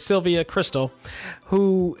female named Sylvia Crystal,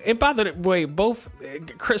 who, and by the way, both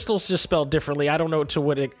Crystals just spelled differently. I don't know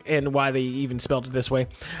why they even spelled it this way.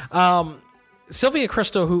 Sylvia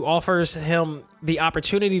Crystal, who offers him the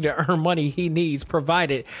opportunity to earn money he needs,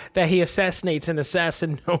 provided that he assassinates an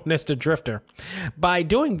assassin known as the Drifter. By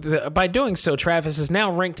doing so, Travis is now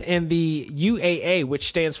ranked in the UAA, which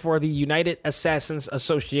stands for the United Assassins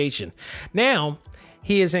Association. Now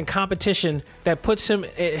he is in competition that puts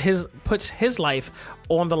his life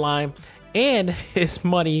on the line, and his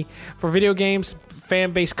money for video games,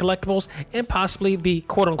 fan-based collectibles, and possibly the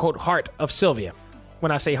quote-unquote heart of Sylvia.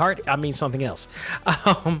 When I say heart, I mean something else.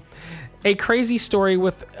 A crazy story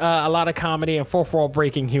with a lot of comedy and fourth wall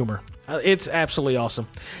breaking humor. It's absolutely awesome.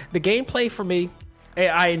 The gameplay for me,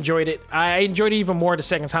 I enjoyed it. I enjoyed it even more the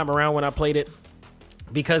second time around when I played it,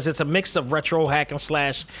 because it's a mix of retro hack and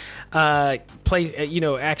slash action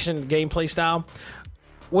gameplay style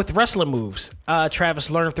with wrestling moves Travis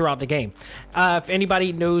learned throughout the game. If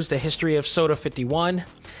anybody knows the history of Soda51,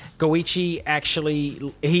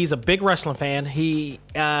 Goichi he's a big wrestling fan. He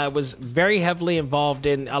was very heavily involved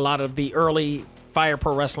in a lot of the early Fire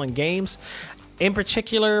Pro Wrestling games. In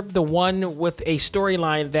particular, the one with a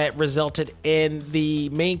storyline that resulted in the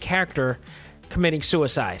main character committing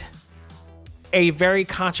suicide. A very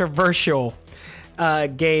controversial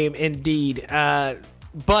game indeed,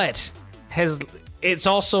 but it's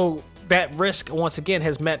also that risk once again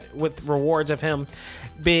has met with rewards of him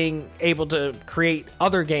being able to create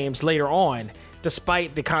other games later on,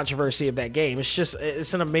 despite the controversy of that game.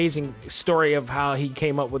 It's an amazing story of how he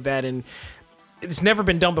came up with that, and it's never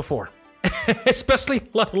been done before. Especially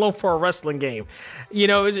let alone for a wrestling game,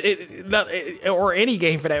 or any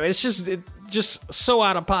game for that. It's just so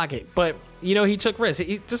out of pocket. But he took risks.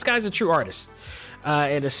 This guy's a true artist,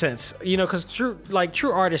 in a sense. Because true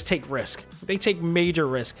artists take risk. They take major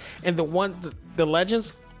risk, and the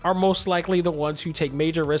legends are most likely the ones who take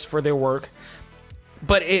major risks for their work.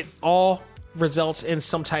 But it all results in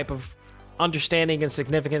some type of understanding and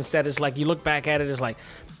significance that is like, you look back at it as like,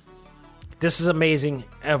 this is amazing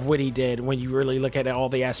of what he did when you really look at all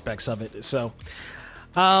the aspects of it. So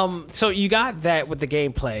you got that with the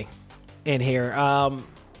gameplay in here.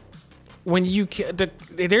 When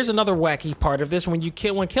there's another wacky part of this. When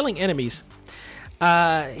killing enemies,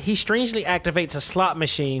 he strangely activates a slot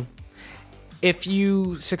machine. If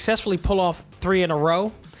you successfully pull off 3 in a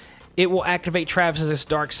row, it will activate Travis's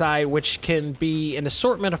dark side, which can be an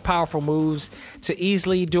assortment of powerful moves to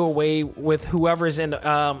easily do away with whoever's in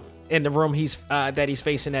the room that he's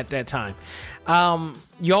facing at that time.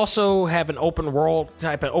 You also have an open world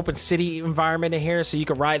type of open city environment in here, so you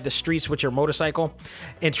can ride the streets with your motorcycle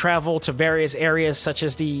and travel to various areas such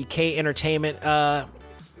as the K Entertainment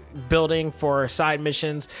building for side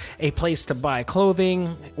missions, a place to buy clothing,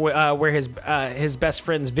 where his best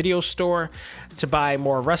friend's video store to buy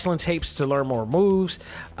more wrestling tapes to learn more moves,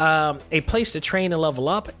 a place to train and level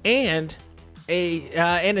up, and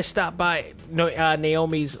a stop by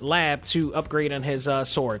Naomi's lab to upgrade on his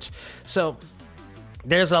swords. So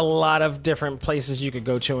there's a lot of different places you could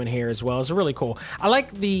go to in here as well. It's really cool. I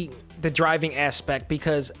like the driving aspect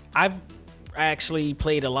because I've actually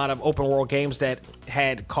played a lot of open world games that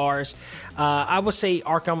had cars. I would say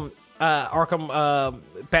Batman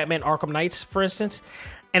Arkham Knights, for instance,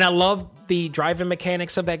 and I love the driving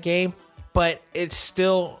mechanics of that game, but it's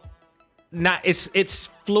still not. It's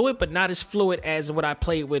fluid, but not as fluid as what I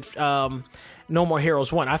played with No More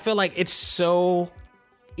Heroes 1. I feel like it's so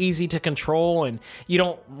easy to control, and you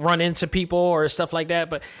don't run into people or stuff like that.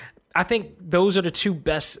 But I think those are the 2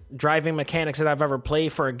 best driving mechanics that I've ever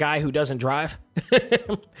played for a guy who doesn't drive,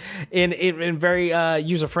 and very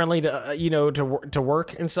user friendly to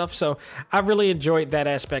work and stuff. So I really enjoyed that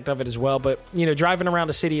aspect of it as well. But driving around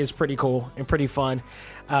the city is pretty cool and pretty fun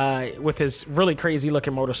with his really crazy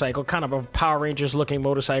looking motorcycle, kind of a Power Rangers looking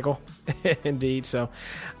motorcycle, indeed. So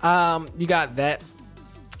you got that.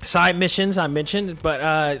 Side missions I mentioned, but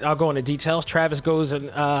I'll go into details. Travis goes and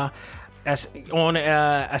on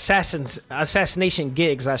assassination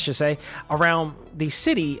gigs, I should say, around the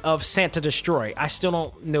city of Santa Destroy. I still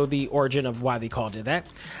don't know the origin of why they called it that.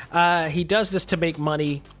 He does this to make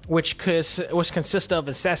money, which consists of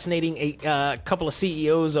assassinating a couple of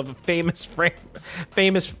CEOs of a famous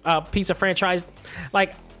pizza franchise.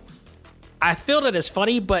 Like, I feel that it's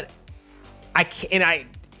funny, but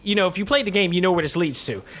if you played the game, you know where this leads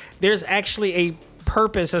to. There's actually a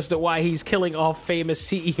purpose as to why he's killing off famous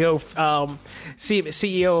CEO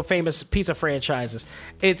of famous pizza franchises.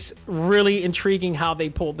 It's really intriguing how they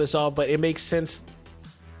pulled this off, but it makes sense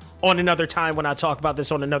on another time when I talk about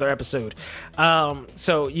this on another episode.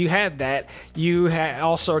 So you had that. You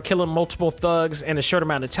also are killing multiple thugs in a short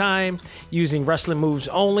amount of time using wrestling moves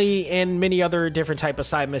only, and many other different type of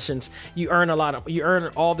side missions. You earn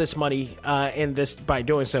all this money in this by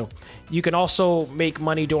doing so. You can also make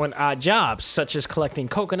money doing odd jobs such as collecting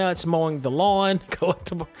coconuts, mowing the lawn,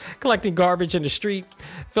 collecting garbage in the street,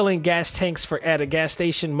 filling gas tanks at a gas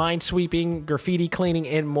station, minesweeping, graffiti cleaning,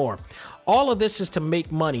 and more. All of this is to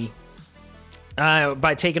make money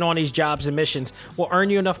by taking on these jobs and missions. Will earn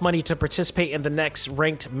you enough money to participate in the next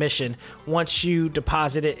ranked mission once you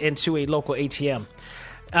deposit it into a local ATM.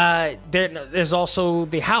 There's also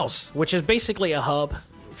the house, which is basically a hub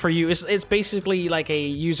for you. It's basically like a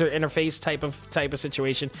user interface type of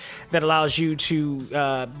situation that allows you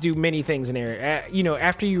to do many things in there.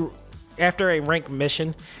 After a ranked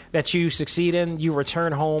mission that you succeed in, you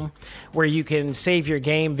return home where you can save your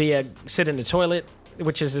game via sit in the toilet,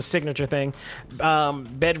 which is a signature thing.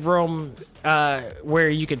 Bedroom, where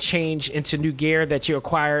you can change into new gear that you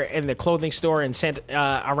acquire in the clothing store in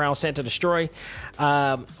around Santa Destroy.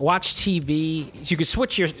 Watch TV.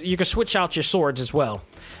 You can switch out your swords as well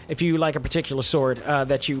if you like a particular sword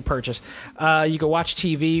that you purchase. You can watch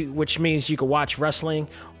TV, which means you can watch wrestling,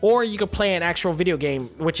 or you can play an actual video game,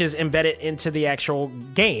 which is embedded into the actual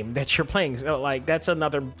game that you're playing. So, that's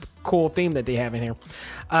another cool theme that they have in here.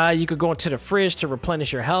 You could go into the fridge to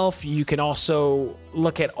replenish your health. You can also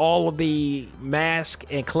look at all of the masks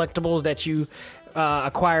and collectibles that you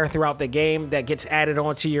acquire throughout the game that gets added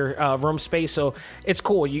onto your room space. So it's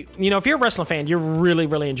cool. If you're a wrestling fan, you really,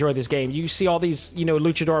 really enjoy this game. You see all these,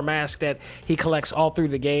 luchador masks that he collects all through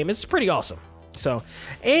the game. It's pretty awesome. So,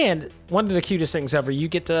 and one of the cutest things ever, you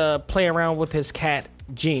get to play around with his cat,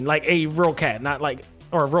 Gene, like a real cat, not like,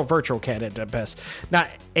 or a real virtual cat at best, not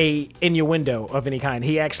a innuendo of any kind.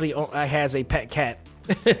 He actually has a pet cat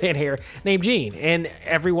in here named Gene. And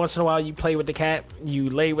every once in a while you play with the cat, you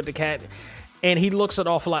lay with the cat, and he looks an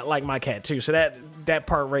awful lot like my cat too. So that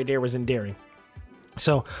part right there was endearing.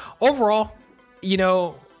 So overall,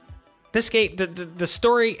 this game, the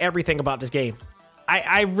story, everything about this game,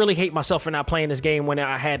 I really hate myself for not playing this game when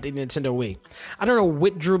I had the Nintendo Wii. I don't know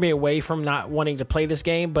what drew me away from not wanting to play this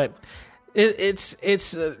game, but it's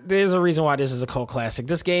there's a reason why this is a cult classic.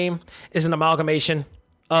 This game is an amalgamation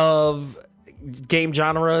of game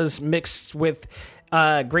genres mixed with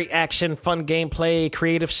Great action, fun gameplay,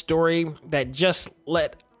 creative story that just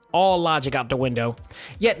let all logic out the window,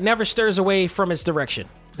 yet never stirs away from its direction.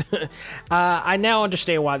 I now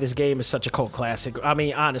understand why this game is such a cult classic. I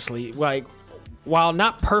mean, honestly, like, while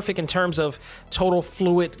not perfect in terms of total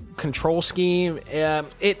fluid control scheme,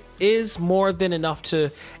 it is more than enough to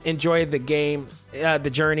enjoy the game, the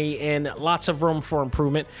journey, and lots of room for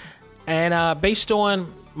improvement. And based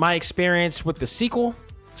on my experience with the sequel,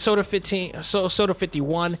 Soda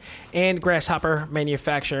 51 and Grasshopper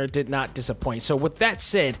Manufacturer did not disappoint. So with that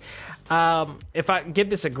said, if I give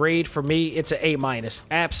this a grade, for me, it's an A-.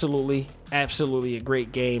 Absolutely a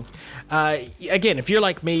great game. Again, if you're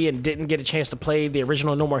like me and didn't get a chance to play the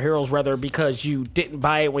original No More Heroes, whether because you didn't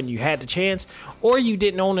buy it when you had the chance, or you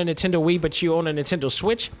didn't own a Nintendo Wii but you own a Nintendo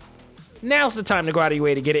Switch, now's the time to go out of your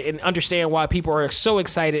way to get it and understand why people are so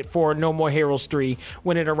excited for No More Heroes 3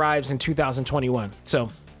 when it arrives in 2021. So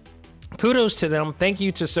kudos to them. Thank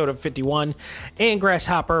you to Soda 51 and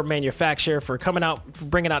Grasshopper Manufacturer for coming out, for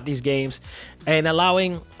bringing out these games and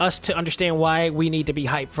allowing us to understand why we need to be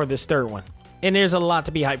hyped for this third one. And there's a lot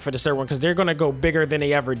to be hyped for this third one because they're going to go bigger than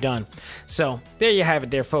they ever done. So there you have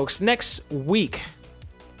it there, folks. Next week,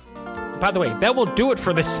 by the way, that will do it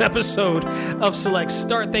for this episode of Select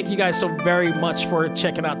Start. Thank you guys so very much for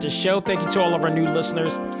checking out this show. Thank you to all of our new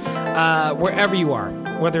listeners, wherever you are,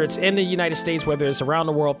 whether it's in the United States, whether it's around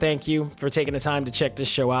the world. Thank you for taking the time to check this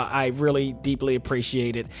show out. I really deeply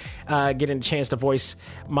appreciate it, getting a chance to voice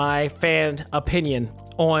my fan opinion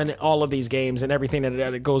on all of these games and everything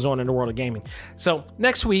that goes on in the world of gaming. So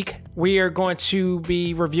next week, we are going to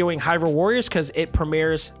be reviewing Hyrule Warriors because it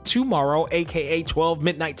premieres tomorrow, aka 12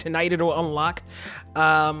 midnight tonight. It'll unlock.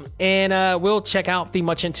 And we'll check out the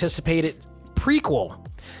much anticipated prequel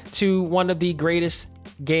to one of the greatest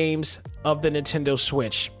games of the Nintendo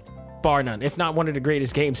Switch, bar none, if not one of the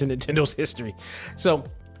greatest games in Nintendo's history. So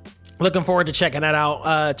looking forward to checking that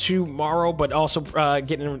out tomorrow, but also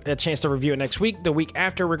getting a chance to review it next week. The week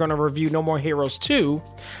after, we're going to review No More Heroes 2,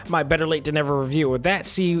 my better late than never review. With that,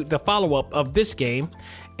 see the follow-up of this game,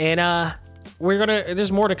 and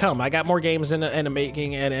there's more to come. I got more games in the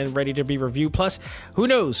making and ready to be reviewed. Plus, who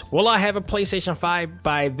knows, will I have a PlayStation 5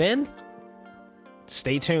 by then?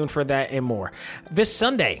 Stay tuned for that and more. This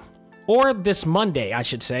Sunday, or this Monday, I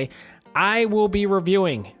should say, I will be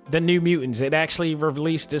reviewing The New Mutants. It actually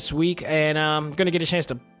released this week, and I'm going to get a chance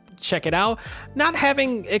to check it out. Not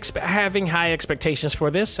having high expectations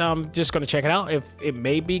for this. I'm just going to check it out. If it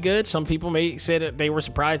may be good, some people may say that they were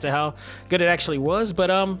surprised at how good it actually was, but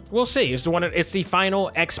we'll see. It's the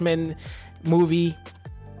final X-Men movie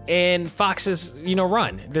in Fox's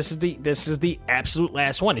run. This is the absolute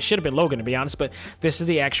last one. It should have been Logan, to be honest, but this is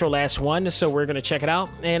the actual last one. So we're gonna check it out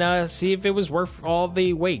and see if it was worth all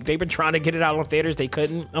the wait. They've been trying to get it out on theaters. They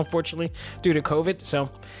couldn't, unfortunately, due to COVID. So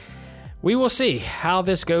we will see how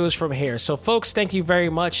this goes from here. So folks, thank you very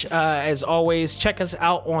much. As always, check us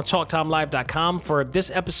out on TalkTimeLive.com for this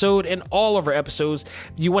episode and all of our episodes.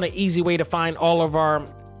 If you want an easy way to find all of our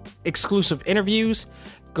exclusive interviews,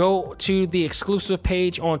 go to the exclusive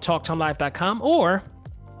page on TalkTimeLive.com, or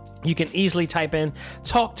you can easily type in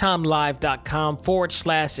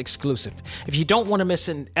TalkTimeLive.com/exclusive. If you don't want to miss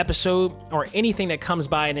an episode or anything that comes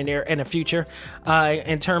by in the future,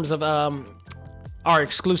 in terms of our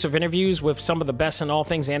exclusive interviews with some of the best in all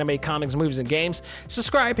things anime, comics, movies, and games,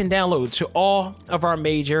 subscribe and download to all of our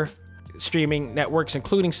major streaming networks,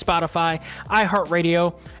 including Spotify,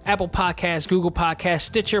 iHeartRadio, Apple Podcasts, Google Podcasts,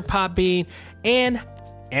 Stitcher, Podbean, and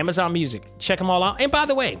Amazon Music. Check them all out. And by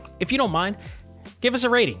the way, if you don't mind, give us a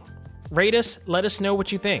rating. Rate us. Let us know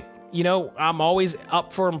what you think. I'm always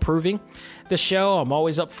up for improving the show. I'm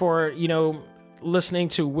always up for, listening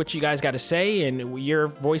to what you guys got to say, and your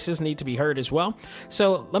voices need to be heard as well.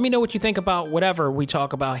 So let me know what you think about whatever we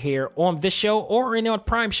talk about here on this show or in our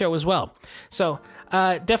Prime show as well. So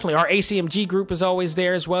definitely, our ACMG group is always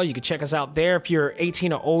there as well. You can check us out there if you're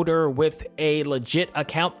 18 or older with a legit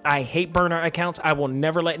account. I hate burner accounts. I will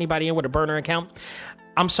never let anybody in with a burner account.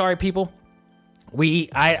 I'm sorry, people.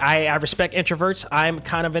 I respect introverts. I'm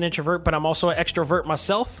kind of an introvert, but I'm also an extrovert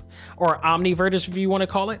myself, or omnivert, if you want to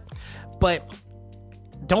call it. But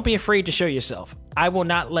don't be afraid to show yourself. I will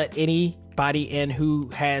not let anybody in who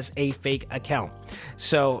has a fake account.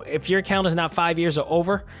 So if your account is not 5 years or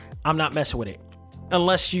over, I'm not messing with it.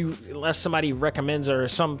 Unless somebody recommends or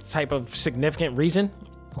some type of significant reason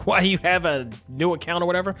why you have a new account or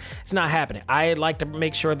whatever, it's not happening. I like to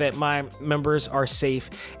make sure that my members are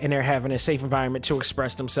safe and they're having a safe environment to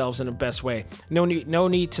express themselves in the best way. No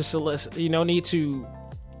need to solicit. No need to,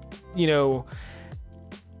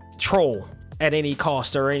 troll at any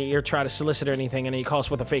cost or try to solicit or anything at any cost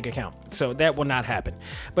with a fake account. So that will not happen.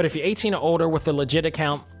 But if you're 18 or older with a legit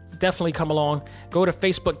account, definitely come along. Go to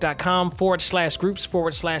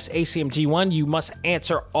facebook.com/groups/ACMG1. You must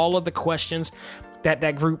answer all of the questions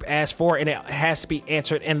that group asks for, and it has to be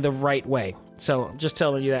answered in the right way. So I'm just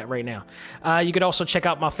telling you that right now. You could also check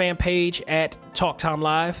out my fan page at Talk Time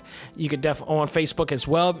Live. You could definitely on Facebook as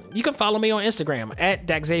well. You can follow me on Instagram at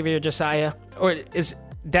DaxavierJosiah, or it's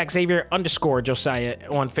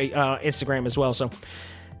Daxavier_Josiah on Instagram as well. So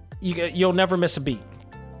you'll never miss a beat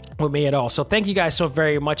with me at all. So thank you guys so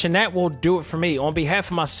very much, and that will do it for me. On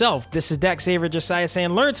behalf of myself, this is Dax Xavier Josiah saying,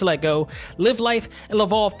 learn to let go, live life, and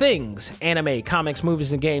love all things anime, comics,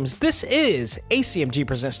 movies, and games. This is ACMG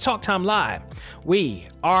Presents Talk Time Live. We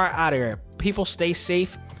are out of here. People stay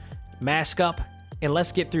safe, mask up, and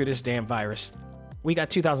let's get through this damn virus. We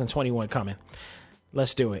got 2021 coming.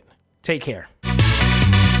 Let's do it. Take care.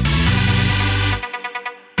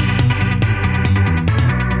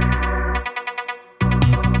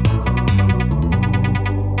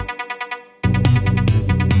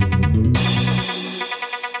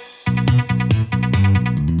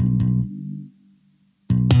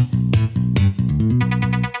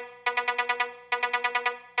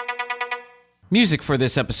 Music for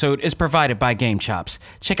this episode is provided by Game Chops.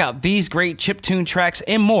 Check out these great chiptune tracks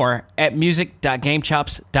and more at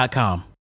music.gamechops.com.